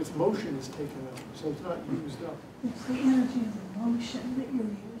energy of its motion is taken out, so it's not used up. It's the energy of the motion that you're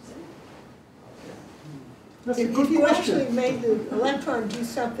using. That's a If good you actually question. made the electron do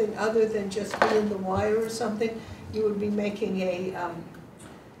something other than just be in the wire or something, you would be making a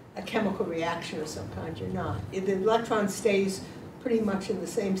chemical reaction of some kind. You're not. If the electron stays pretty much in the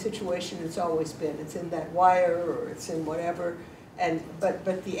same situation it's always been. It's in that wire or it's in whatever. But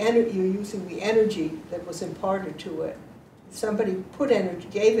the you're using the energy that was imparted to it. Somebody put energy,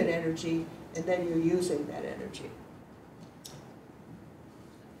 gave it energy, and then you're using that energy.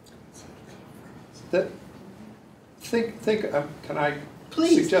 Can I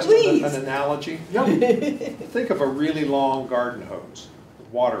Please, suggest please. an analogy? Think of a really long garden hose with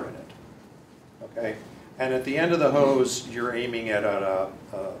water in it, okay? And at the end of the hose, you're aiming at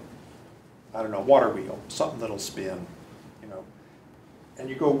I don't know, water wheel, something that'll spin, you know. And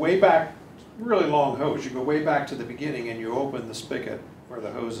you go way back, really long hose, you go way back to the beginning and you open the spigot where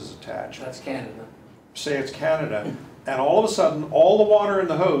the hose is attached. That's Canada. Say it's Canada, and all of a sudden, all the water in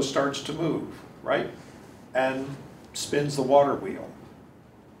the hose starts to move, right? And spins the water wheel.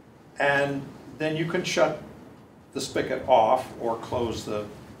 And then you can shut the spigot off or close the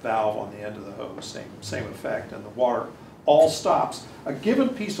valve on the end of the hose, same effect, and the water all stops. A given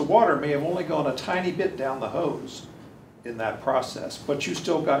piece of water may have only gone a tiny bit down the hose in that process, but you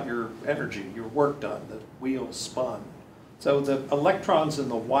still got your energy, your work done, the wheel spun. So the electrons in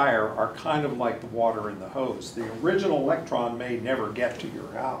the wire are kind of like the water in the hose. The original electron may never get to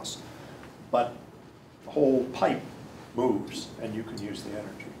your house, but the whole pipe moves and you can use the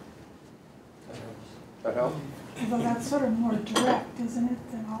energy. That help? Although that's sort of more direct, isn't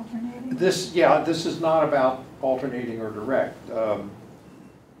it, than alternating? This is not about alternating or direct.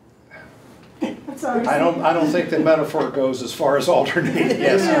 That's all I don't think the metaphor goes as far as alternating.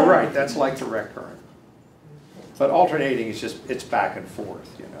 Yes, you're right, that's like direct current. But alternating is just, it's back and forth,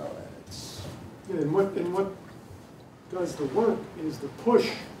 you know, and it's, And what does the work is the push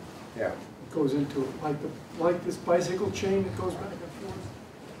yeah. that goes into it, like this bicycle chain that goes back and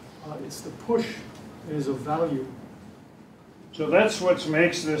forth. It's the push that is of value. So that's what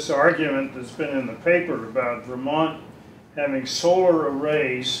makes this argument that's been in the paper about Vermont having solar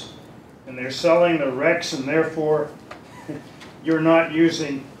arrays, and they're selling the RECs, and therefore you're not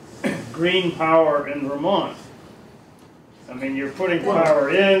using green power in Vermont. I mean, you're putting power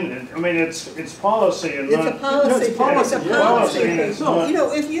in, and, I mean, it's policy and It's not... a policy, it's policy, it's a yeah. policy Policy, thing. it's not- You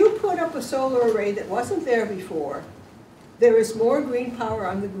know, if you put up a solar array that wasn't there before, there is more green power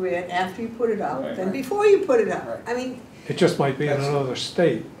on the grid after you put it up Right. than before you put it up. Right. I mean, It just might be in another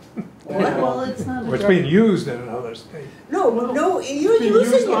state, Well, it's not or a it's being used in another state. no, Well, no, you're It's being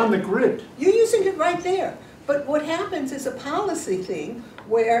using used on the it. grid. You're using it right there. But what happens is a policy thing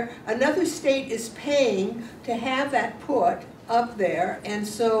where another state is paying to have that put up there, and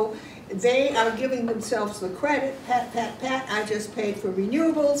so they are giving themselves the credit, pat, pat, pat, I just paid for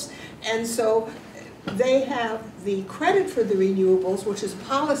renewables, and so they have the credit for the renewables, which is a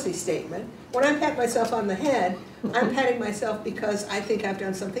policy statement. When I pat myself on the head, I'm patting myself because I think I've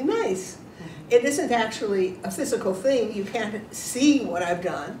done something nice. It isn't actually a physical thing, you can't see what I've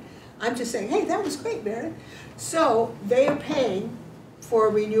done. I'm just saying, hey, that was great, Meredith. So they are paying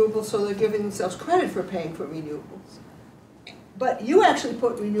for renewables, so they're giving themselves credit for paying for renewables. But you actually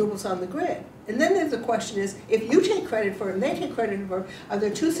put renewables on the grid. And then the question is, if you take credit for it and they take credit for it, are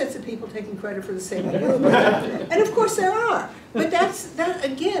there two sets of people taking credit for the same renewable? And of course there are. But that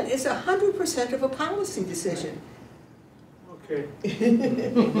again, is 100% of a policy decision. Okay.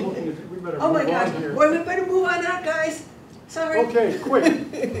 We better Oh my move gosh, on here. well, we better move on out, guys. Sorry. Okay,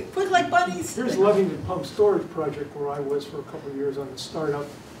 quick. Quick like bunnies. Here's Lovington Pump Storage Project, where I was for a couple of years on the startup.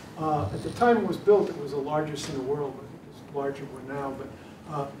 At the time it was built, it was the largest in the world. I think it's a larger one now,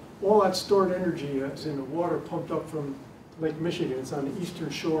 but all that stored energy is in the water pumped up from Lake Michigan. It's on the eastern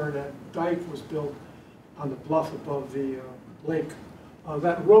shore, and that dike was built on the bluff above the lake.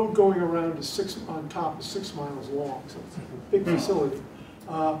 That road going around is on top is 6 miles long, so it's a big facility.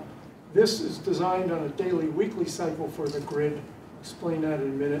 This is designed on a daily, weekly cycle for the grid. I'll explain that in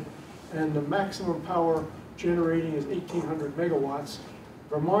a minute. And the maximum power generating is 1,800 megawatts.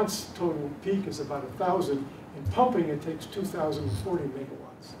 Vermont's total peak is about 1,000. In pumping, it takes 2,040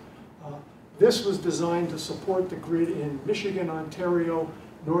 megawatts. This was designed to support the grid in Michigan, Ontario,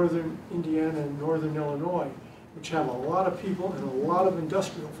 northern Indiana, and northern Illinois, which have a lot of people and a lot of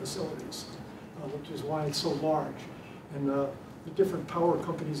industrial facilities, which is why it's so large. And the different power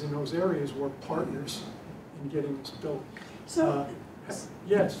companies in those areas were partners in getting this built. So,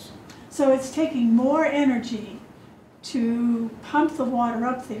 Yes. so it's taking more energy to pump the water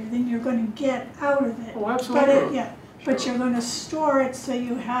up there than you're going to get out of it. Oh, absolutely. But yeah, but you're going to store it so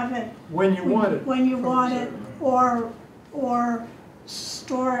you have it When you want it. when you want it, or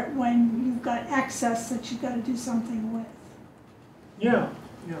store it when you've got excess that you've got to do something with. Yeah,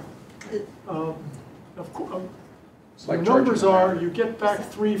 yeah. Of course. It's The like numbers charging a are, battery. you get back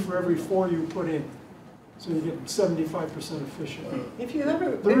 3 for every 4 you put in. So you get 75% efficient. If you've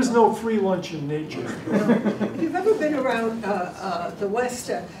ever There is no free lunch in nature. If you've ever been around the West,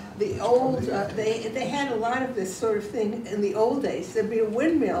 the old, they had a lot of this sort of thing in the old days. There'd be a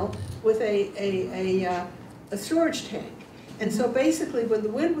windmill with a storage tank. And so basically when the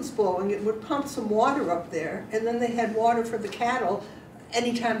wind was blowing, it would pump some water up there, and then they had water for the cattle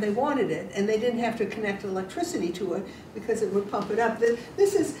anytime they wanted it, and they didn't have to connect electricity to it because it would pump it up.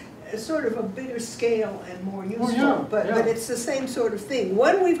 This is sort of a bigger scale and more useful, yeah, but it's the same sort of thing.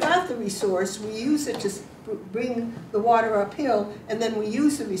 When we've got the resource, we use it to bring the water uphill, and then we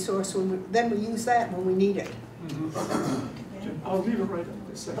use the resource, then we use that when we need it. I'll leave it right at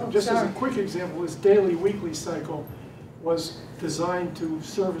this second. Oh, Just as a sorry. quick example, this daily, weekly cycle was designed to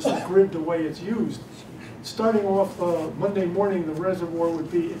service the grid the way it's used. Starting off Monday morning, the reservoir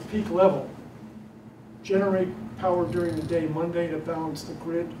would be at peak level. Generate power during the day, Monday to balance the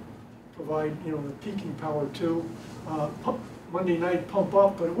grid, provide the peaking power too. Monday night pump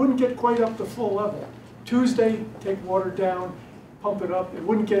up, but it wouldn't get quite up to full level. Tuesday, take water down, pump it up. It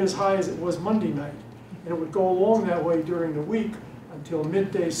wouldn't get as high as it was Monday night. And it would go along that way during the week until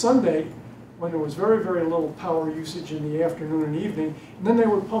midday Sunday, when there was very, very little power usage in the afternoon and evening. And then they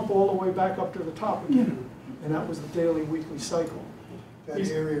would pump all the way back up to the top again. And that was the daily, weekly cycle. That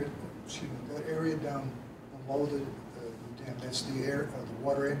area, excuse me, that area down below the dam, that's the air, the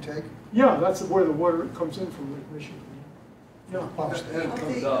water intake? Yeah, that's where the water comes in from Lake Michigan. Yeah. pump And station. it Of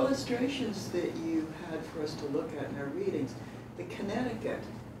comes the out, illustrations that you had for us to look at in our readings, the Connecticut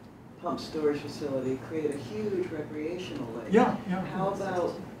pump storage facility create a huge recreational lake. Yeah, yeah. How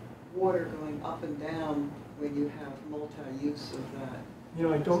about water going up and down when you have multi-use of that? You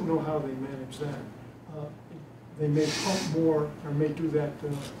know, I don't know how they manage that. They may pump more or may do that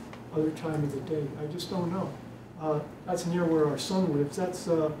other time of the day. I just don't know. That's near where our son lives. That's,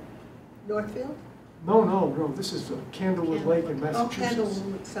 Northfield? no, this is Candlewood Lake in Oh, Massachusetts.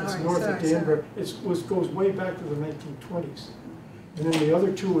 Candlewood, It's sorry, north of sorry. Danbury. It goes way back to the 1920s. And then the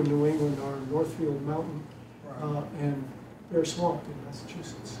other two in New England are Northfield Mountain and Bear Swamp in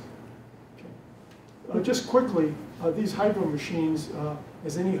Massachusetts. Okay. Just quickly, these hydro machines,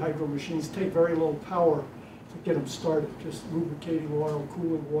 as any hydro machines, take very little power to get them started. Just lubricating oil,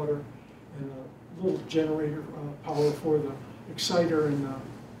 cooling water, and a little generator power for the exciter and the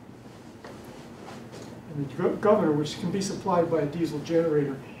governor, which can be supplied by a diesel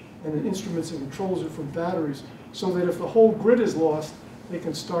generator, and the instruments and controls are from batteries, so that if the whole grid is lost, they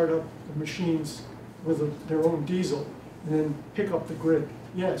can start up the machines with their own diesel and then pick up the grid.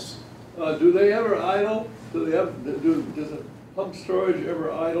 Yes. do they ever idle? Do they have, does a pump storage ever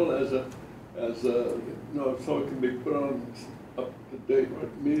idle as a, so it can be put on up to date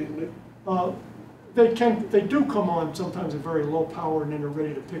immediately? They do come on sometimes at very low power and then are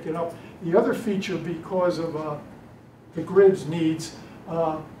ready to pick it up. The other feature, because of the grid's needs,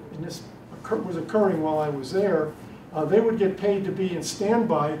 and this was occurring while I was there, they would get paid to be in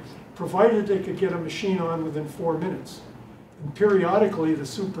standby, provided they could get a machine on within 4 minutes. And periodically, the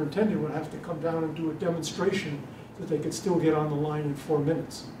superintendent would have to come down and do a demonstration that they could still get on the line in 4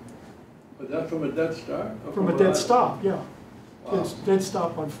 minutes. Is that from a dead start? Or From a an dead idle? stop, yeah. Wow. Dead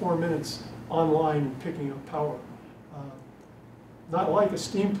stop on 4 minutes online and picking up power. Not like a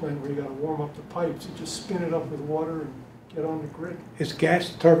steam plant where you gotta warm up the pipes, you just spin it up with water and get on the grid. Is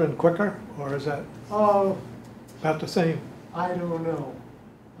gas turbine quicker, or is that Uh, about the same? I don't know.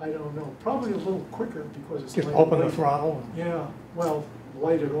 Probably a little quicker because it's Just light- open the light- throttle? Yeah, well,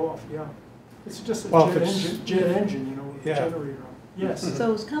 light it off, yeah. It's just a Well, if jet it's- engine, you know, with a Yeah. generator on. Yes.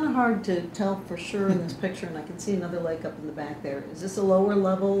 So it's kind of hard to tell for sure in this picture, and I can see another lake up in the back there. Is this a lower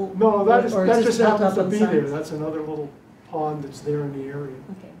level? No, that or is just this built happens up to on be there. sides? That's another little pond that's there in the area.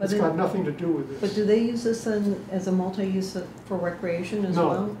 Okay, but It's then- got nothing to do with this. But do they use this as a multi-use for recreation as No.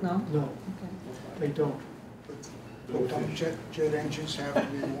 well? No? No, Okay. they don't. Don't jet engines have to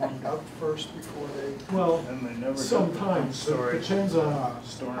be warmed up first before they? Well, And they never sometimes, it storage, depends on,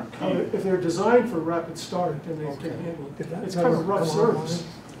 storm if they're designed for rapid start, then they can handle Did it. that It's kind of never rough come online? service.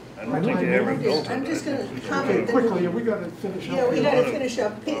 I don't think they ever built it. I'm just gonna I think comment Okay, that- quickly, we gotta finish up. Yeah, we here. gotta finish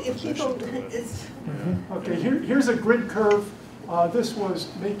up. If people, Opposition to it. it's, Okay, here's a grid curve. This was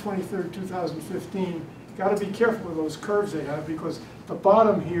May 23rd, 2015. Got to be careful with those curves they have because the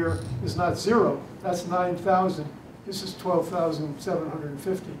bottom here is not 0. That's 9,000. This is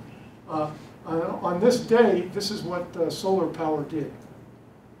 12,750. On this day, this is what solar power did.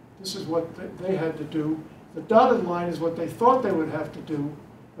 This is what they had to do. The dotted line is what they thought they would have to do,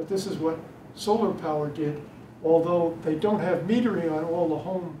 but this is what solar power did, although they don't have metering on all the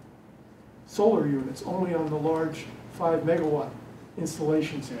home solar units, only on the large 5 megawatt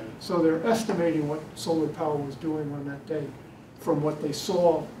installations. Yeah. So they're estimating what solar power was doing on that day from what they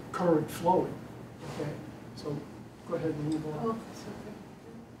saw current flowing. Okay, so go ahead and move on.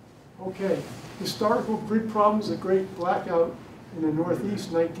 Okay, historical grid problems, a great blackout in the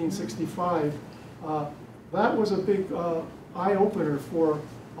Northeast, 1965. That was a big eye-opener for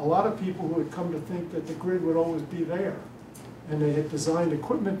a lot of people who had come to think that the grid would always be there. And they had designed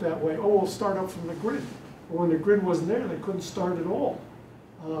equipment that way. Oh, we'll start up from the grid. But when the grid wasn't there, they couldn't start at all.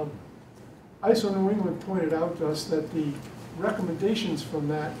 ISO New England pointed out to us that the recommendations from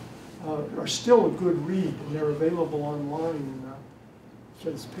that are still a good read, and they're available online. And, so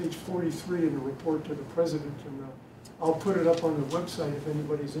it's page 43 in the report to the president, and I'll put it up on the website if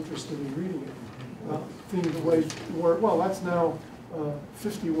anybody's interested in reading it. Thing the way, well, that's now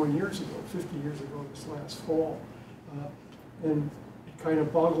 51 years ago, 50 years ago this last fall. And it kind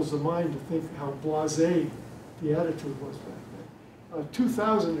of boggles the mind to think how blasé the attitude was back then.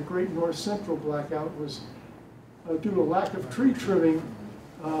 2000, the Great North Central blackout was due to lack of tree trimming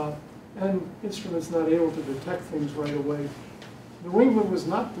and instruments not able to detect things right away. New England was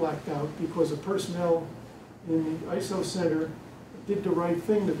not blacked out because the personnel in the ISO Center did the right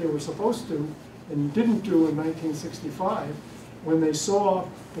thing that they were supposed to and didn't do in 1965. When they saw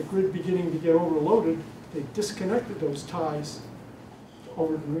the grid beginning to get overloaded, they disconnected those ties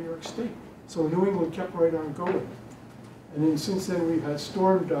over to New York State. So New England kept right on going. And then since then we've had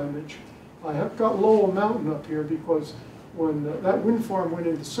storm damage. I have got Lowell Mountain up here because when that wind farm went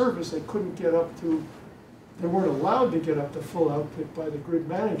into service, they couldn't get up to, they weren't allowed to get up to full output by the grid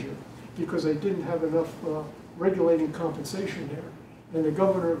manager because they didn't have enough regulating compensation there. And the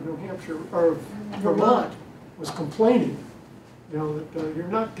governor of New Hampshire, or Vermont, was complaining, you know, that you're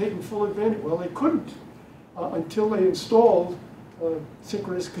not taking full advantage. Well, they couldn't until they installed a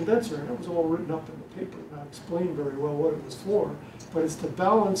synchronous condenser, and it was all written up in the paper, not explained very well what it was for, but it's to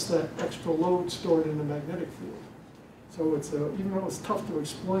balance that extra load stored in the magnetic field. So it's even though it's tough to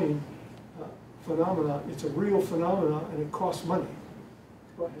explain phenomena, it's a real phenomena and it costs money.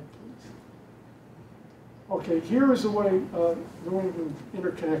 Go ahead, please. Okay, here is the way New England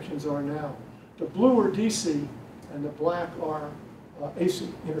interconnections are now. The blue are DC and the black are AC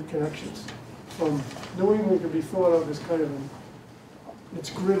interconnections. From New England can be thought of as kind of it's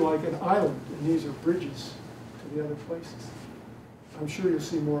grid like an island, and these are bridges to the other places. I'm sure you'll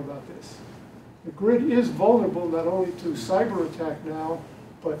see more about this. The grid is vulnerable not only to cyber attack now,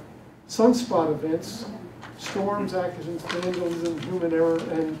 but sunspot events, storms, accidents, vandalism, human error,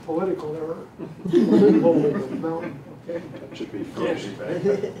 and political error. Mountain, okay? That should be fresh.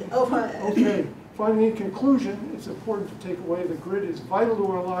 Oh, fine. Okay. Finally, in conclusion, it's important to take away the grid is vital to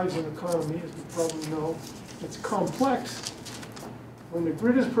our lives and economy, as you probably know. It's complex. When the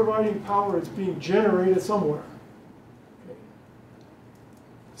grid is providing power, it's being generated somewhere. Okay.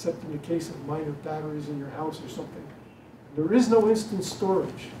 Except in the case of minor batteries in your house or something. There is no instant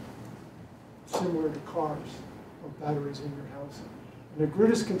storage, similar to cars or batteries in your house. And the grid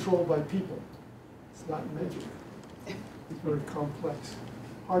is controlled by people. It's not magic. It's very complex.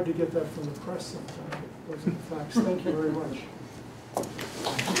 Hard to get that from the press sometimes. Those are the facts. Thank you very much.